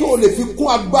earth. tó o lè fi kún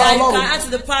agbára That you ọlọ́run. can add to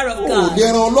the power of o ò God. lè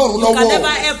ran ọlọ́run You can lọ́wọ́.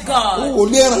 never help God. o ò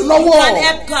lè ran lọ́wọ́. You can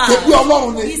help God. ṣebí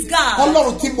ọlọ́run ni He's God.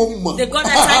 ọlọ́run tí mo mọ̀. The God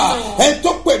that I know. ẹni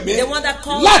tó pè mí The one that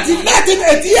called láti me.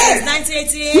 1988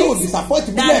 1988. tí o disappoint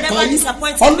mi That lẹ́ẹ̀kan never yìí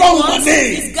disappointed me ọlọ́run once. mọ̀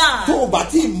ní He's God. tó o bá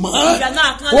tí ì mọ̀ If you are not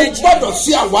o acknowledging, gbọ́dọ̀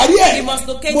ṣe àwárí ẹ̀ you must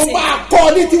locate mo him. máa kọ́ ọ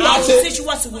ní tí wàá I ṣe will teach you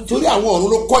what you will do. torí àwọn ọ̀run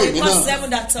ló kọ́ èmi Because náà seven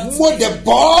that taught mo me. dẹ̀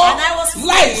bọ́ And I was free.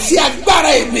 láì sí agbára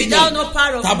ènìyàn Without no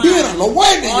power of tàbí man ìrànlọ́wọ́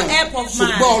or ènìyàn help of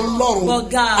man. ṣùgbọ́n ọlọ́run But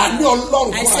God. àní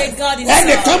ọlọ́run I fúnra say ẹ̀. God himself.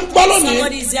 ẹnìkan ń gbọ́ lónìí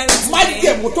Somebody is hearing today.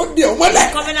 májèmú tó dé òun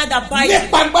mọ́lẹ̀ Covenant that binds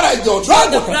nípa you. agbára ìjọ ọ̀dọ́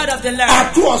The àgùntàn blood of the Lamb.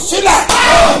 àti ọ̀sílẹ̀.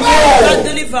 God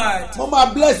delivered. mo máa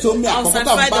bless omi I'll àkọ́kọ́ tá à ń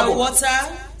sanctify bá the bọ̀. water.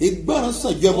 ìgbọràn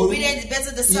sàn ju ẹbọ Obedience is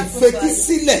better than sacrifice.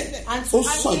 ìfetísílẹ̀ And ó to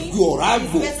sàn agree ju ọ̀rá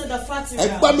àgbò is better than fat ram.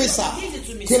 ẹgbẹ́ mi sà Listen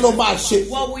to me, kí ló sir. máa ṣe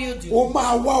What will you do? ó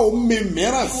máa wá omi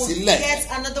mìíràn You will sílẹ̀ get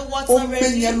another water omi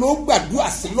ready. yẹn ló gbàdúrà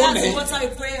sí That's lónìí the water we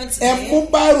pray on ẹ today. mú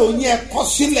báírò yẹn kọ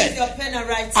sílẹ̀ Take your pen and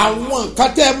write it. àwọn nǹkan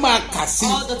tẹ́ ẹ máa kà sí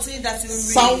All the things that you will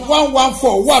read. psalm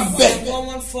 114 wà bẹ́ẹ̀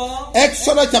 114.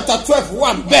 exodus chapter 12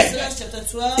 wà bẹ́ẹ̀ Exodus chapter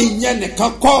 12. ìyẹn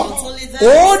nìkan kọ́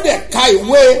ó dẹ̀ ka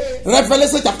ìwé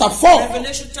revelation chapter 4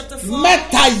 Revelation chapter 4.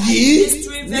 mẹ́ta yìí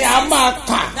ni a máa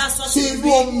kà sí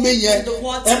inú omi yẹn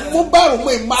ẹ mú bẹ́ẹ̀rù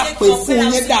mi máa pè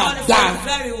fún yín dáadáa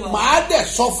màá dẹ̀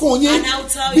sọ fún yín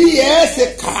bí ẹ ṣe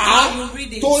kà á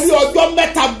torí ọjọ́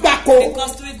mẹ́ta gbáko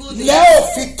lẹ́ ò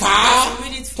fi kà á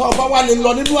tó o bá wà lè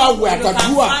lọ nínú àwẹ̀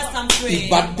àtàdúrà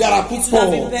ìbá dára púpọ̀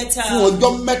fún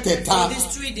ọjọ́ mẹ́tẹ̀ẹ̀ta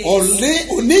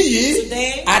òní yìí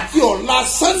àti ọ̀la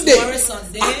sunday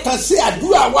àkànṣe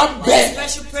àdúrà wa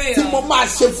bẹ́ẹ̀ tí mo máa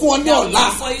ṣe fún ọ ní ọ̀la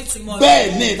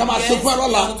bẹ́ẹ̀ ni ká máa ṣe fún ẹ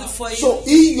lọ́la so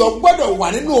iyọ̀ gbọ́dọ̀ wà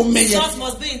nínú omi yẹn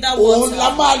òun la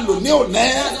máa lò ní òní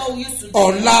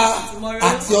ọ̀la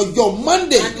àti ọjọ́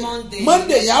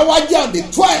monday yẹn á wá jẹ́ on the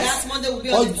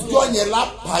 12 ọjọ́ yẹn la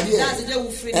parí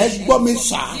ẹ gbọ́ mi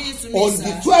sà on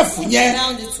the 12 yẹn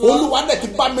olúwa dẹ̀ ti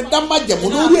bá mi dá májẹ̀mú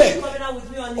lórí ẹ̀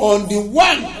on the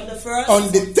 1 on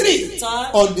the 3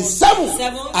 on the 7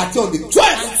 àti on the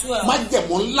 12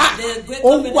 májẹ̀mú ńlá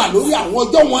ó wà lórí àwọn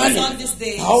ọjọ́ wọn ni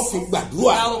a ó fi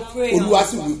gbàdúrà olúwa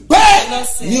sì wí pé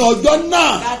ní ọjọ́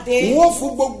náà wọ́n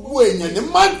fún gbogbo èèyàn ní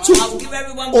mántù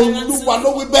olúwa ló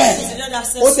wí bẹ́ẹ̀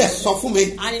ó dẹ̀ sọ fún mi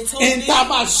ẹni tá a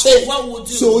máa ṣe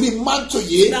sórí mántù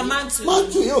yìí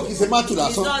mántù yìí ò kì í ṣe mántù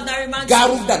lásán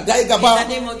garu dada igaba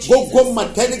gbogbo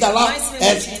mọ̀tẹ́nigala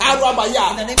ẹ̀sítárù àbáyà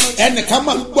ẹnìkan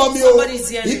máa ń gbọ́ mi o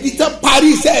ibi tẹ́ parí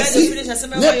iṣẹ́ ẹ̀ sí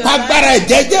nípa agbára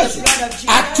ẹ̀jẹ̀ jésù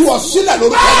àti ọ̀sílẹ̀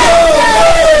lórúkọ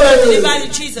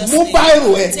mú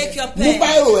báyìí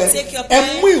ẹ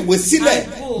mú ìwé sílẹ̀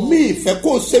mi ìfẹ́ kó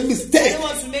o ṣe mistake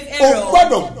o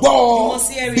gbọ́dọ̀ gbọ́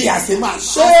bí a ṣe máa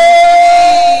ṣe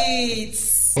é.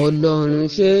 ọlọ́run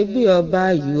ṣe bí ọba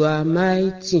you are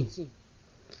mighty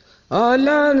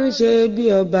ọlọ́run ṣe bí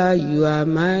ọba you are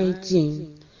mighty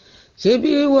ṣe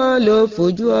bí wọ́n ló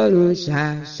fojú ọ̀run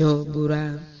ṣaṣọ búra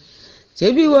ṣe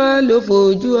bí wọ́n ló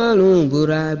fojú ọ̀run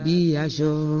búra bí aṣọ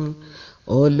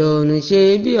ọlọ́run ṣe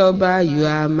bí ọba you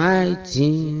are mighty.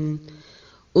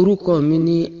 orúkọ mi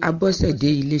ni abọ́sẹ̀dé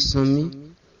Ilésanmí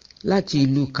láti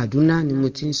ìlú Kaduna ni mo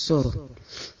ti ń sọ̀rọ̀.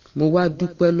 mo wá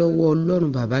dúpẹ́ lọ́wọ́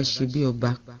ọlọ́run bàbá ṣe bí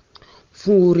ọba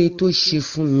fún oore tó ṣe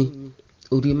fún mi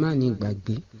oore má ní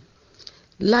gbàgbé.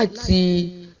 láti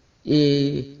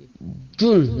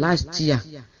June last year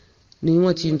ni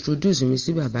wọ́n ti introduce mi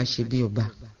sí bàbá ṣe bí ọba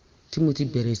tí mo ti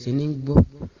bẹ̀rẹ̀ sí ní gbọ́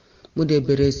mo dẹ̀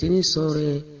bẹ̀rẹ̀ sí ní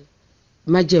sọ̀rọ̀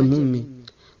májẹ̀mú mi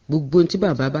gbogbo tí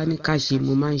bàbá bá ní ká ṣe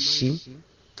mo máa ń ṣe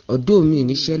ọ̀dọ̀ mi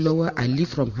níṣẹ́ lọ́wọ́ I live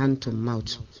from hand to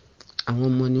mouth àwọn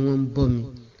ọmọ ni wọ́n ń bọ́ mi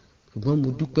ṣùgbọ́n mo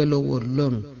dúpẹ́ lọ́wọ́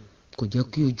ọlọ́run kò jẹ́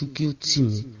kí ojú kí ó tì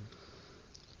mí.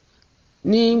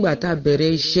 nígbà tá a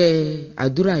bẹ̀rẹ̀ iṣẹ́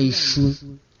àdúrà iṣu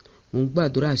mo ń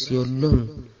gbàdúrà sí ọlọ́run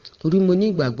torí mo ní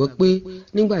ìgbàgbọ́ pé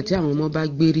nígbà tí àwọn ọmọ bá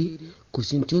gbérí kò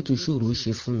sí tí ó tún ṣòro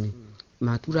ṣe fún mi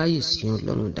màá tún ráyè sí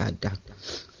ọlọ́run dáadáa.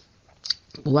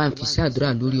 mo wá ń fi sí àdúrà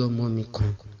lórí ọmọ mi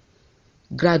kan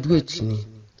graduate ni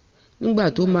nígbà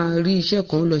tó máa rí iṣẹ́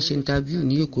kan lọ ṣe interview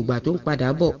ní Èkó gbà tó ń padà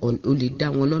bọ̀ ó lè dá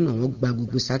wọn lọ́nà wọn gba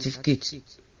gbogbo certificate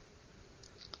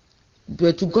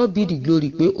but to God be the glory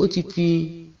pé ó ti fi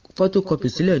photocopy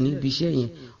sílẹ̀ níbi iṣẹ́ yẹn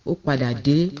ó padà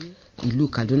dé ìlú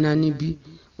Kaduna níbí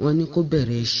wọ́n ní kó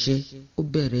bẹ̀rẹ̀ iṣẹ́ ó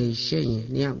bẹ̀rẹ̀ iṣẹ́ yẹn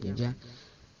ní Àbújá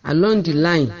along the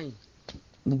line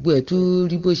gbogbo ẹ̀ tó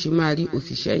rí bó ṣe máa rí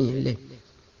òfìṣẹ́ yẹn lẹ̀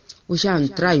ó ṣáà ń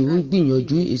try ó ń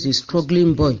gbìyànjú is a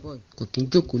struggling boy kò kí ń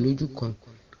jókòó lójú kan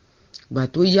gbà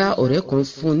tó yá ọ̀rẹ́ kan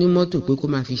fún un ní mọ́tò pé kó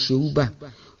máa fi ṣe uber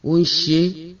ó ń ṣe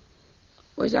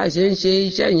ó ṣàṣe ń ṣe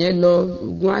iṣẹ́ yẹn lọ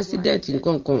gun accident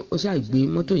nǹkan kan ó ṣàgbé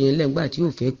mọ́tò yẹn lẹ́gbàá tí ò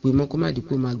fẹ́ pe mọ́ kó má di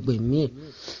pé ó máa gbẹ̀mí ẹ̀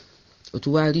ó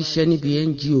tún wá ríṣẹ́ níbi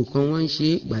NGO kan wọ́n ń ṣe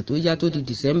gbà tó yá tó di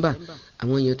December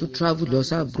àwọn èèyàn tó travel lọ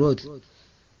sí abroad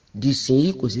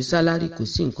dìsín kò sí sálárì kò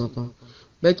sí nǹkan kan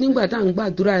bẹ́ẹ̀ nígbà tá à ń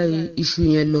gbàdúrà iṣu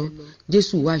yẹn lọ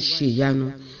Jésù wá ṣe ìyanu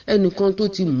ẹnìkan tó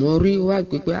ti mọ̀ rí wá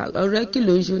pé ọ̀rẹ́ kí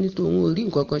ló ń ṣe onítòun ò rí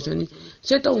nǹkan kan ṣe ni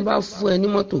ṣé tóun bá fún ẹ ní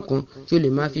mọ́tò kan tí o lè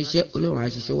máa fi ṣe Ọlọ́run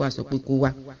àṣìṣe wá sọ pé kó wá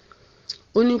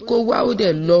ó ní kó wá ó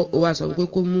dẹ̀ lọ ó wá sọ pé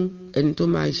kó mú ẹni tó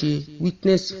máa ṣe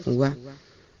witness fún wa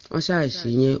wọ́n ṣàṣe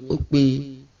yẹn ó pe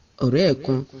ọ̀rẹ́ ẹ̀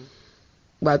kan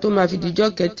gbà tó máa fi dijọ́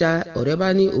kẹta ọ̀rẹ́ bá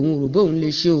ní òun rò bóun lè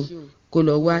ṣe o kó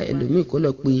lọ wá ẹlòmíì kó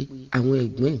lọ pe àwọn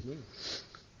ẹ̀gbọ́n ẹ̀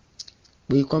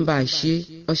pé kán bá a ṣe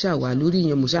ọ ṣàwà lórí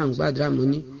yẹn mo ṣáà ń gbàdúrà mo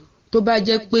ní tó bá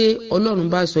jẹ́ pé Ọlọ́run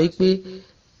bá sọ pé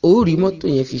ó rí mọ́tò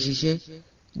yẹn fi ṣiṣẹ́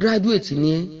graduate ni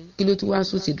ẹ kí ló tún wá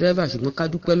sún sí driver ṣùgbọ́n ká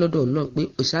dúpẹ́ lọ́dọ̀ Ọlọ́run pé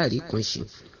ó ṣáàrí kan ṣe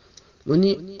mo ní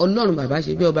Ọlọ́run bàbá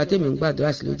ṣe bí ọba tèmi ń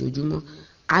gbàdúrà sí lójoojúmọ́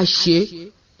á ṣe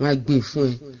wọn á gbé fún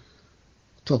ẹ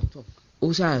tọ ó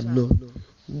ṣáà lọ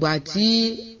gbà tí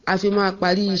a fi máa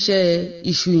parí iṣẹ́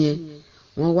iṣu yẹn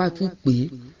wọ́n wá tún pè é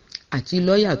àti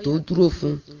lọ́ọ̀yà tó dúró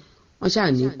fún wọ́n ṣáà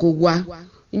ní kó wá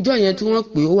ìjọ yẹn tí wọ́n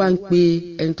pè ó wá ń pe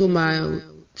ẹni tó máa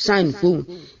sign fóònù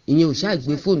ìyẹn ò ṣáà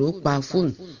gbé fóònù ó pa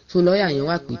fóònù tó lọ́ọ̀yà yẹn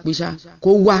wá pè pé ṣá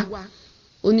kó wá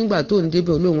ó nígbà tó ń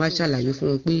débẹ̀ olóhùn wá ṣàlàyé fún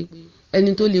wọn pé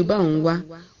ẹni tó lè bá òun wá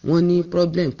wọ́n ní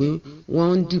problem pé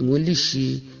wọ́n ń demolish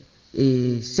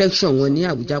section wọn ní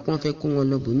Àbújá kó wọ́n fẹ́ kó wọn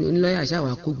lọ bò ní onílọ́yà ṣáà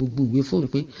wá kó gbogbo ìwé fóònù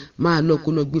pé máa lọ kó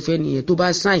lọ gbé fẹ́ nìyẹn tó bá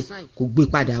sign kó gbé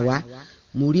padà wá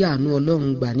mo rí àánú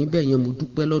Ọlọ́run gbà níbẹ̀ yẹn mo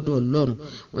dúpẹ́ lọ́dọ̀ Ọlọ́run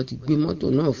wọ́n ti gbé mọ́tò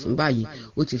náà fún báyìí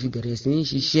ó ti fi bẹ̀rẹ̀ sí ní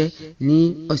ṣiṣẹ́ ní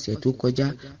ọ̀sẹ̀ tó kọjá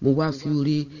mo wá fi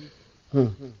orí hàn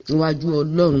níwájú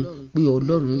Ọlọ́run pé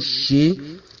Ọlọ́run ṣe é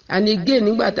and again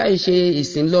nígbà tá à ń ṣe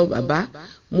ìsìn lọ bàbá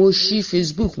mo ṣí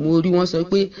Facebook mo rí wọ́n sọ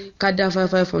pé ká dá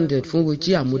 500 fún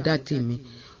wojì àmúdá tèmi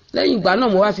lẹ́yìn ìgbà náà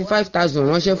mo wá fi 5,000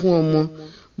 ránṣẹ́ fún ọmọ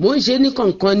mo ń ṣe ní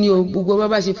kọ̀ọ̀kan ní o gbogbo bá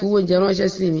bá ṣe fowó oúnjẹ ránṣẹ́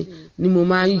sí mi ni mo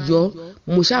máa ń yọ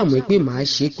mo ṣàmọ̀ pé màá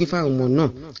ṣe pé fáwọn ọmọ náà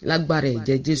lágbára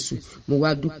ẹ̀jẹ̀ Jésù mo wá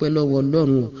dúpẹ́ lọ́wọ́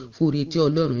Ọlọ́run o fúre tí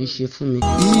Ọlọ́run ń ṣe fún mi.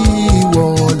 ìwọ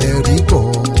lè rí kọ́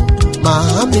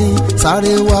màámi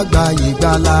sáré wá gba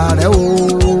ìgbàlà rẹ o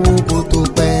kó tó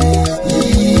pẹ́.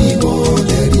 ìwọ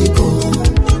lè rí kọ́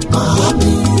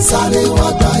màámi sáré wá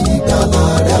gba ìgbàlà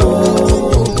rẹ o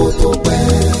kó tó pẹ́.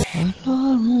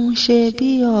 Ọlọ́run ṣe bí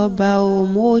ọba o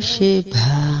mo ṣe bá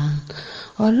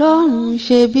Ọlọ́run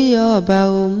ṣe bí ọba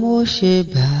o mo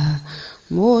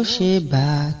ṣe bá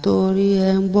torí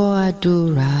ẹ ń gbọ́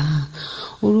àdúrà.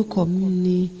 Orúkọ mi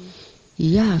ni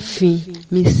ìyáàfin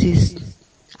Mrs.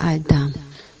 Adam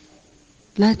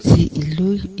láti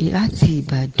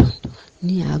Ìbàdàn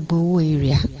ní Agbowó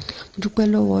area. Dúpẹ́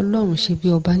lọ́wọ́ Ọlọ́run ṣe bí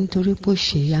ọba nítorí pé ó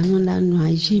ṣe ìyanu lánàá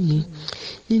ayé mi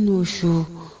nínú oṣù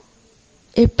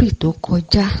April tó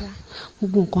kọjá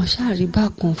gbogbo nǹkan ṣáàrí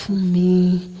bákan fún mi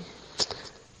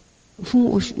fún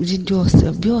oṣù dídí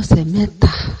ọ̀sẹ̀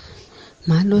mẹ́ta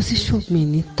màá lọ sí ṣọ́ọ̀bù mi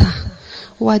níta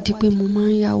ó wá di pé mo máa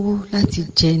ń yáwó láti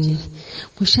jẹ ni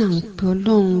mo ṣáà ń pe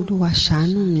Ọlọ́run Olúwa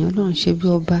ṣàánú mi Ọlọ́run ṣe bí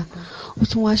ọba ó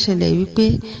tún wá ṣẹlẹ̀ wípé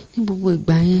ní gbogbo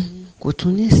ìgbà yẹn kò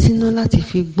tún ní síná láti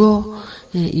fi gbọ́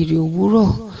ìrì òwúrọ̀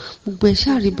gbogbo ẹ̀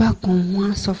ṣáà rí bákan wọn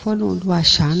á sọ fọ́lọ́run Olúwa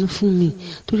ṣàánú fún mi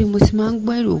torí mo ti máa ń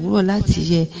gbọ́ ìrì òwúrọ̀ láti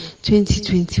yẹ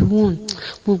 2021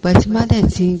 mo gbà tí má dẹ̀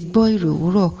ti gbọ́ ìrì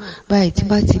òwúrọ̀ báyìí tí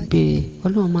bá ti bẹ̀rẹ̀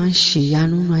Ọlọ́run máa ń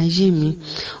ṣèyanu nínú ayé mi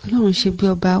Ọlọ́run ṣe bí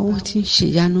ọba ó ti ń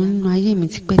ṣèyanu nínú ayé mi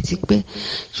tipẹ́tipẹ́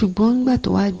ṣùgbọ́n nígbà tó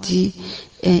wá di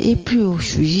April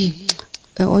oṣù yìí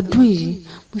ọdún yìí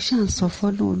mo ṣáà ń sọ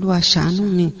fọ́lọ́run Olúwa ṣàánú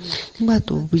mi nígbà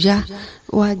tó yá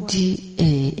wá di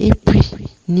April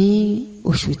ní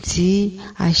oṣù tí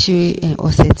a ṣe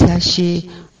ọ̀sẹ̀ tí a ṣe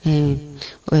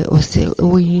ọ̀sẹ̀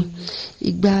oyin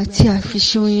ìgbà tí a fi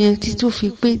ṣe oyin tí tó fi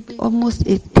pé almost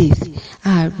 8 days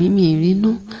ààrí mi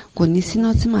ìrìnà kò ní síná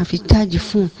tí màá fi chájì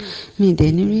fún mi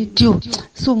dẹ̀ ní rédíò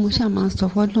so mo ṣáà máa ń sọ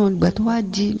fọ́lọ́run ìgbà tó wá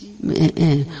di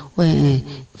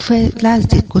last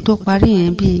day kó tó parí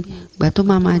yẹn bíi ìgbà tó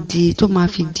máa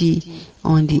fi di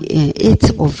on the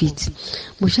 8th of it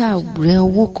mo ṣáà rẹ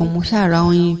owó kan mo ṣáà ra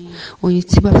oyin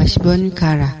tí bàbá ṣe bọ́ ní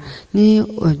kàrà ní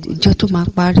ìjọ tó máa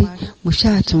parí mo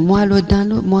ṣáà tún mo wá lọ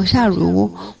download mo ṣáà rí owó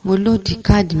mo lóòdì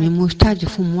káàdì mi mo ṣáàjì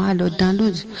fún mo wá lọ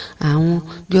download àwọn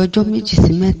bí ọjọ́ 2 sí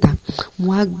 3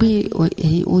 mo wá gbé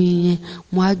oyin yẹn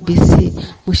mo wá gbé sí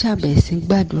mo ṣáà bẹ̀rẹ̀ sí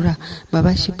gbàdúrà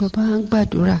bàbá ṣe bàbá ń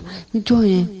gbàdúrà níjọ́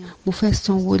yẹn mo fẹ́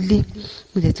sanwó lé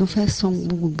mo dẹ̀ tún fẹ́ san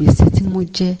gbogbo gbèsè tí mo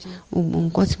jẹ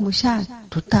nǹkan tí mo ṣáà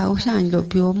tó ta ó ṣáà ń lọ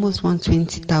bí almost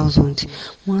 120,000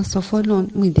 wọ́n á sọ fọ́lọ́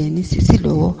mi dẹ̀ ní sísì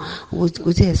lọ́wọ́ kò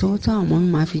tí ẹ̀ sọ́wọ́ tó àwọn ọmọ mi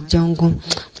máa fi jẹun gan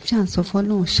mo ṣáà ń sọ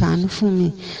fọ́lọ́ ṣàánú fún mi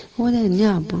wọ́n dẹ̀ ní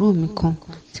àbúrò mi kan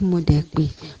tí mo dẹ̀ pè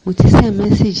mo ti send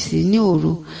message sí ní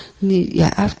òru ní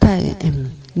after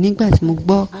nígbà tí mo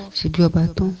gbọ́ ṣebí ọba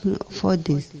tó 4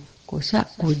 days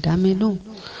kò dá mi lóhùn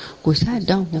kò ṣáà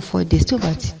dáhùn fún 4 days tí ò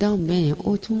bá ti dáhùn bẹ́ẹ̀ yẹn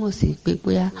ó túmọ̀ sí pé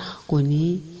bóyá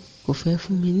kò fẹ́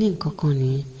fún mi ní nǹkan kan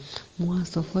nìyẹn mo wá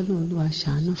sọ fọ́lọ́ olúwa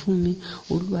ṣàánú fún mi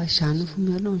olúwa ṣàánú fún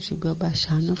mi ọlọ́run ṣebí ọba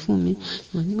ṣàánú fún mi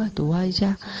nígbà tó wá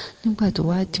yá nígbà tó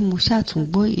wá tí mo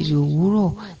ṣàtúngbọ́ ìrì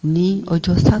òwúrọ̀ ní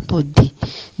ọjọ́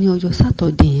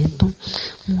sátọ̀dé yẹn tán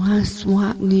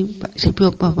wọ́n ní ṣebí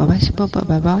ọba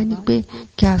bàbá wá ní pé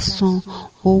kí a san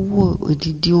owó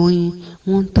òdìdí oyin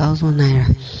 1,000 naira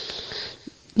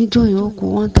níjọ́ yẹn ó kù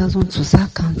 1,000 to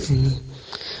sákàǹtì ni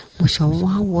mo ṣàwọn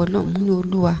wá wọ ọlọ́run ní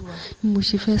olúwa bí mo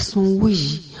ṣe fẹ́ san owó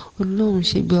yìí ọlọ́run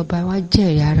ṣebí ọba wa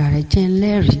jẹ́rìí ara rẹ̀ jẹ́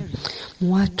ńlẹ́rìí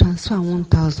mo wá transfer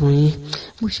 1,000 yẹn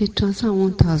mo ṣe transfer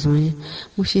 1,000 yẹn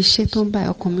mo ṣe ṣetán báyìí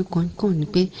ọkàn mi kàn ní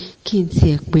pé kí n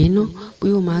tiẹ̀ pé ná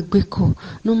bóyá ó máa gbé kọ̀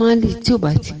normally tí ò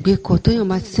bá ti gbé kọ̀ tóyàn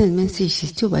bá ti send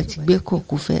message tí ò bá ti gbé kọ̀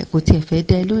kò tiẹ̀ fẹ́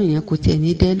dẹ́ lóhùn yẹn kò tiẹ̀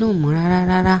ní dẹ́ lóhùn mọ́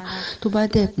rárá tó bá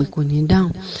dẹ̀ pé kò ní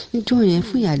dáhùn níjọ́ yẹn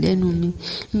fún ìyàlẹ́nu mi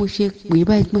mo ṣe pé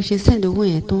báyìí mo ṣe send owó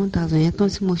yẹn tó 1,000 yẹn tán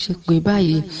tí mo ṣe pé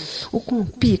báyìí ó kàn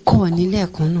pí kọ́ nílẹ̀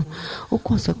kan náà ó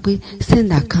kàn sọ pé send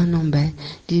account number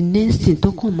the next thing tó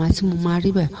kàn máa tí mo máa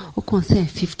rí báyìí ó kàn send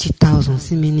 50,000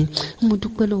 sí mi ni mo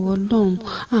dúpẹ́ lọ́wọ́ ọlọ́run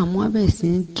àmọ́ abẹ́ sí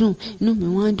ń dùn inú mi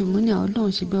wá ń dùn mo ní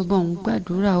ọlọ́run ṣe bí ọba òun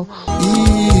gbàdúrà o.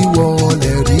 ìwọ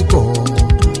lè rí kọ́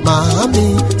màámi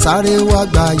sáré wá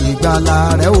gba ìgbàlà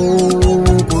rẹ o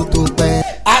kó tó pẹ́.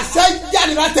 àṣẹ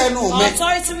jáde látẹnu mi.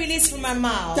 authority released from my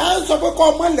mouth. já ń sọ pé kọ́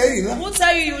ọmọ lẹ́yìn náà. who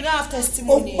tell you you don't have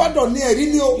testimony. o gbọ́dọ̀ ní ẹ̀rí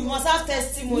ni o. you must have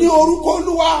testimony. ní orúkọ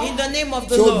olúwa. in the name of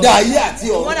the Lord. Lord. tó dá ayé àti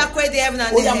ọ̀run. the one that created the heaven and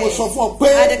the earth. ó yá mo sọ fún ọ pé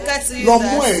lọ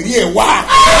mú ẹ̀rí ẹ̀ wá.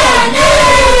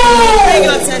 bring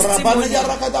your testimony.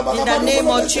 in the name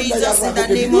of Jesus. in the name of Jesus. in the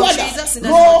name of Jesus.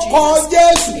 lórúkọ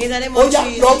Jésù. in the name of Jesus. ó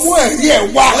yá lọ mú ẹ̀rí ẹ̀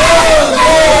wá.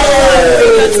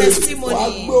 bring your testimony. wàá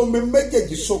gbé omi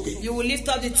méjèèjì sókè. you will lift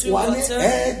up the two wà ní waters.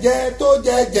 ẹ̀jẹ̀ tó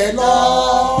jẹ̀jẹ̀ lọ.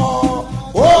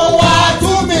 ó wá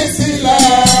tú mi sílẹ̀.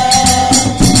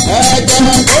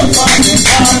 ẹ̀jẹ̀ tó sọ ní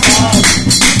káàkà.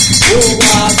 ó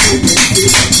wá tú mi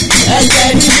sílẹ̀. ẹ̀jẹ̀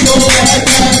nínú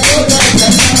ẹ̀jẹ̀ tó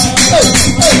jẹ̀jẹ̀ lọ.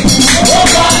 ó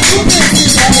wá tú mi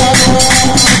sílẹ̀.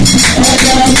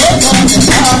 ẹ̀jẹ̀ tó sọ ní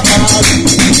káàkà.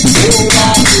 ó wá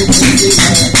tú mi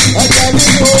sílẹ̀. ẹ̀jẹ̀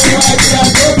nínú ẹ̀jẹ̀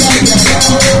tó jẹ̀jẹ̀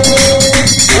lọ.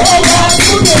 ó wá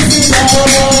tú mi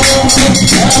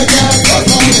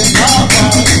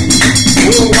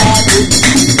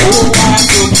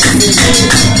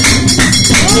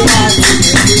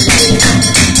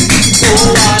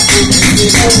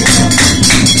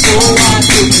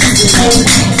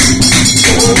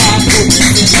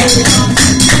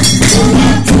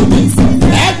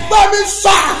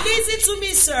Listen to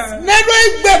me, sir. Nínú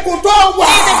ìgbèkùn tó wà.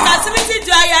 In the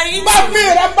captivity you are in. Bá mi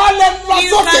rẹ̀ bá lè lọ You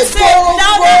sókè can say gbòòrò.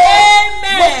 loud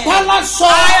amen. Mo pálá sọ.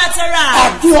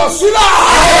 Àtúwọ̀sílà.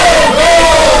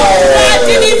 You are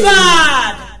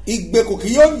delivered. Ìgbèkùn kì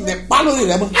yóò nípa lórí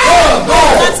rẹ mọ́.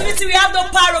 Captivity we have no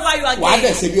power over you again. Wàá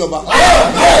dẹ̀ ṣe bí ọba.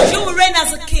 You will reign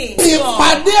as a king.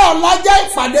 Ìpàdé ọ̀la jẹ́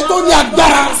ìpàdé tó ní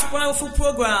agbára. This powerful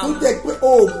program. Ó jẹ́ pé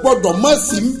o gbọ́dọ̀ mọ̀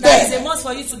sí ń That is bẹ̀. a must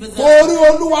for you to be there. Orí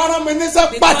Olúwa rán mi níṣẹ́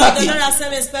Because pàtàkì. the Lord has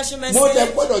sent me a special message. Mo dẹ̀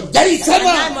gbọ́dọ̀ jẹ́ iṣẹ́ And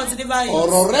I náà. must deliver you.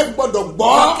 Ọ̀rọ̀ rẹ gbọ́dọ̀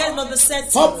gbọ́. Your case must be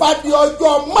set. Tọ́ba di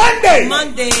ọjọ́ Monday.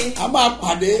 Monday. A máa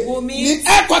pàdé We'll ní meet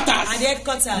headquarters. at the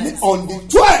headquarters. On the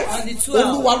 12th. On the 12th.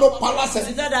 Olúwa ló pa láṣẹ.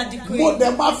 The Lord that decree. Mo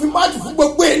dẹ̀ máa fi máàjù fún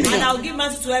gbogbo And ènìyàn. I will give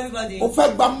mercy to everybody. O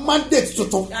fẹ́ gba mandate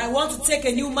tuntun. I want to take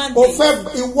a new mandate. O fẹ́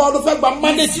ìwọ ló fẹ́ gba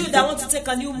mandate It's you tuntun. that want to take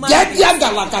a new mandate. Jẹ́ kí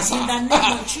àgàlàkàsà. In the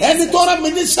name of Jesus. Ẹni tó rán mi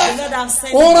níṣẹ́. The Lord has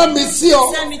sent Ó rán mi sí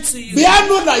ọ. Send me to you. Bí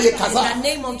àánú nàyè kàsà. In the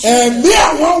name of Jesus. Ẹ̀mí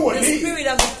àwọn The wòlíì. spirit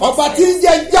of the Ọba tí ń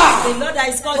jẹ́ jà. The Lord that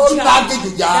is Tó called ń Jah. la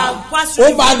gèjìjà. That passed Ó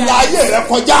through máa the la ayé rẹ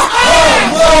kọjá.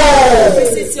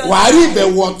 Visit your Wàá rí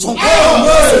ìbẹ̀wò ọ̀tún.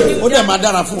 Ó dẹ̀ máa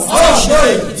dára fún ọ.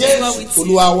 Jésù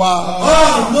Olúwa wa.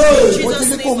 Mo ti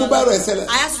ní kó mú báyọ̀ ẹsẹ̀ rẹ̀.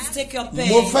 I ask you to take your pen.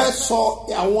 Mo fẹ́ sọ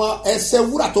àwọn ẹsẹ̀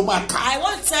wúrà tó máa kà. I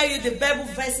want to tell you the Bible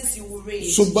verses you will read.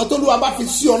 Ṣùgbọ́n tó lúwa bá fi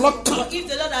sí ọ lọ́kàn But if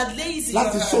the Lord had laid in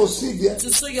láti your sọ heart sí ìdí ẹ to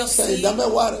sow your ṣe seed,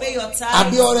 ìdámẹ́wàá rẹ pay your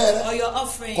àbí tithe ọrẹ rẹ or your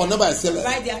offering, kọ nọ́mbà ìṣẹ̀lẹ̀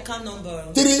write the account number.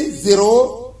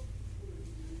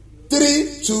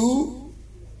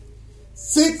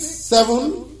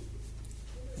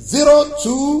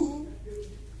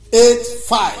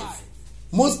 3032670285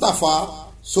 Mustapha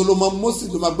Solomon Moses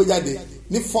ló máa gbé jáde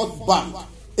ní Fort Bank.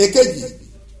 Èkejì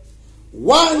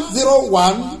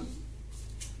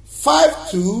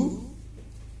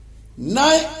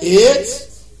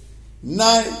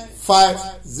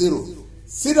 10152989950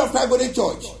 Seed of Christ Golden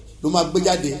Church ló máa gbé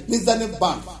jáde ní Zenith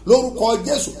Bank lórúkọ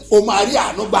Jésù o máa rí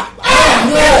àánú gbà.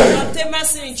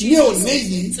 Ní òní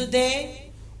yìí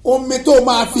omi tó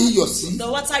máa fi iyọ̀ sí. The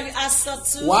water you ask her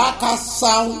to. Wàá ka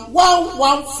Psalm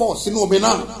 114 sínú omi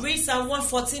náà. Read Psalm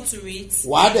 114 to read.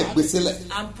 Wàá dẹ̀ gbé sílẹ̀.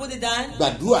 And put it down.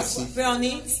 Gbàdúrà sí. Pray on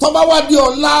it. Tó bá wá di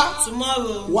ọ̀la.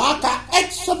 Tomorrow. Wàá ka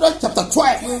Exodus chapter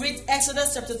 12. You read Exodus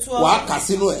chapter 12. Wàá kà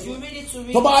sínú ẹ̀. You read it to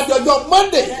read. Tó bá wá di ọjọ́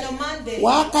Monday. Then on Monday.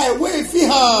 Wàá ka ìwé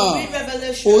ìfihàn. Read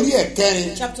Revelation. Orí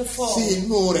ẹ̀kẹrin. Chapter 4. Sí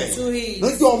inú rẹ̀. To read.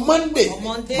 Lọ́jọ́ Monday. On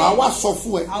Monday. Màá wá sọ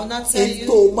fún ẹ. I will not tell you.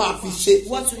 Ètò máa fi ṣe.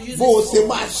 What to use Bó o it ṣe for.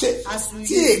 máa ṣe. As you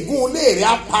Tí ègún léèrè á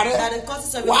parẹ́.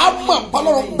 Wàá mọ̀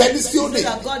pálọ̀rọ̀ bẹ́ẹ̀ ní Síónì.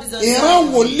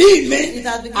 Ìran wòlíì ni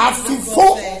àfìfó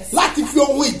láti fi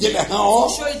ohun ìjìnlẹ̀ hàn ọ́.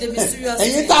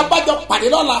 Ẹ̀yin tá a bá jọ pàdé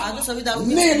lọ́la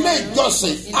ní ilé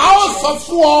ìjọsìn a ó sọ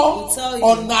fún ọ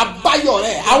ọ̀nà àbáyọ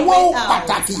rẹ̀ àwọn ohun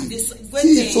pàtàkì tí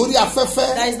ìsórí afẹ́fẹ́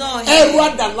ẹrù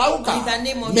àdàláwùkà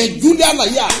mẹ̀júlẹ̀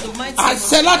àlàyé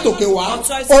àṣẹ látòkè wá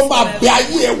ó máa bẹ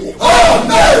ayé ẹ̀ wò.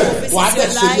 Wàá dẹ̀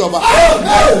ṣe bí ọba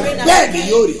bẹ́ẹ̀ ni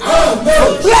yóò rí.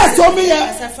 Bless omi yẹn.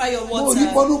 Mo rí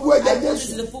pọ́núbú ẹ̀jẹ̀ Jésù.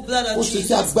 Ó ṣe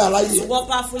sí agbára yẹ.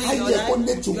 Ayé kò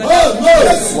lè túmọ̀.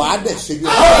 Wàá dẹ̀ ṣe bí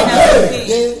ọba.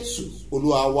 Jésù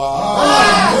Olúwa wa.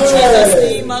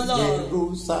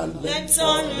 Jerusalem.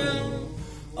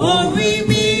 Orí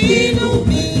mi inú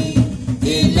mi,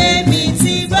 ilé mi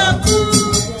ti bá kú,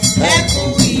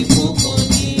 ẹkùn ìbùkún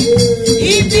ni,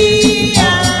 ibi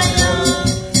ayọ̀,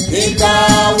 ìgbà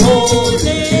wo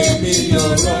lè mi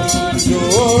yọ̀rọ̀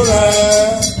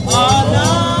rẹ̀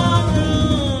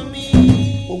Ọlọ́run mi.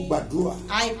 Ó gbàdúrà.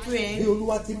 I pray. Bí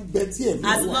Olúwa ti bẹ tí ẹ̀mí As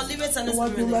the Lord liveth and the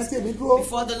Spirit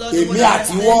before the Lord èmi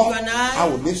àti wọ́n a ò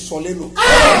ní sọ lẹ́nu.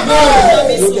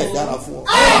 Yóò dẹ̀ dára fún ọ.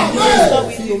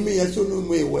 Fi omi yẹn sínú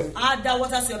inú ìwẹ̀. Add that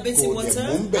water to your basin water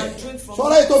and drink from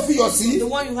Sọ́lá yìí tó fi yọ̀ sí. the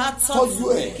one you had tọ́jú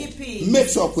ẹ̀. keep it. Make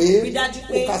sure pé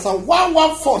o kà sa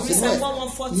 114 sínú ẹ̀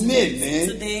ní èní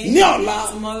ní ọ̀la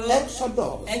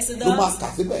Exodus ló máa kà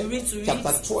síbẹ̀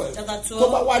chapter 12 tó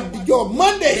bá wá dijọ́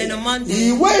Monday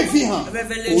ìwé ìfihàn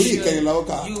orí ìkẹyìnlá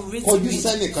ọkà kọjú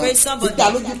sẹ́nìkan títà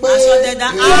lójú pé I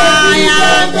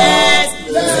am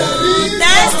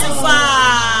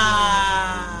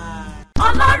testify.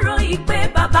 Ọlọ́run ìpè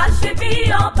bàbá ṣe bí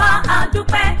ọba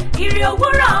àdúpẹ́ ìrì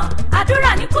òwúrọ̀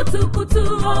àdúrà ní kùtùkùtù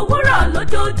òwúrọ̀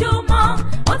lójoojúmọ́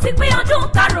ó ti pín ọdún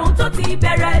karùn-ún tó ti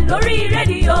bẹ̀rẹ̀ lórí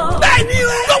rédíò. Bẹ́ẹ̀ni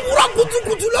o lówùrọ̀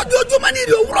kùtùkùtù lójoojúmọ́ ní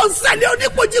ìrì òwúrọ̀ nsẹ̀lẹ̀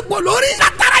onípojìpọ̀ lórí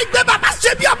látara ìgbé bàbá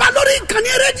ṣe bí ọba lórí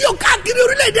ìkànnì rédíò káàkiri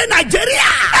orílẹ̀-èdè Nàìjíríà.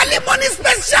 Early morning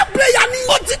special prayer ni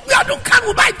ó ti pín ọdún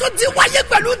karùn-ún báyìí tó ti wáyé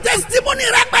pẹ̀lú testimony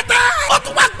rẹpẹtẹ. Ó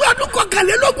tún wá pín ọdún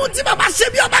kọkànlélógún tí bàbá ṣe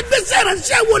bí ọba gbèsè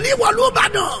ìránṣẹ́ wòlíì wọ̀lú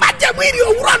Ìbàdàn. Májẹ̀mú ìrì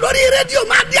òwúrọ̀ lórí rédíò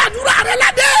máa di àdúrà rẹ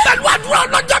ládé. Pẹ̀lú àdúrà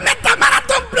ọlọ́jọ́ mẹ́ta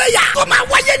marathon prayer. Tó máa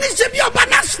wáyé ní ṣe bí ọba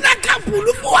national camp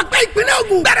Olúfọwọ́pẹ́ ìpínlẹ̀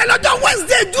Ògùn. Bẹ̀rẹ̀ lọ́jọ́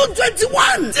Wednesday June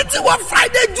 21 títí wọ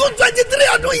Friday June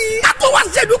 23 ọdún yìí. Kátó wá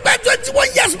ṣèdúpẹ́ 21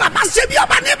 years bàbá ṣe bí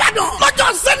ọba ní Ìbàdàn. Lọ́jọ́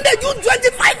Sunday June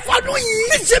 25 ọdún yìí.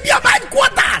 Ní ṣe bí ọba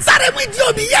headquarters. Sáremu ìdí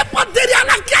òbí yẹ pọ́ńtẹ́rì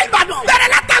Alákíá Ìbàdàn. Bẹ̀rẹ̀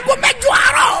látago 8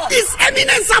 àárọ̀. His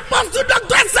Eminence Apostle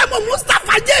Dr. S.M.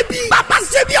 Mustapha J.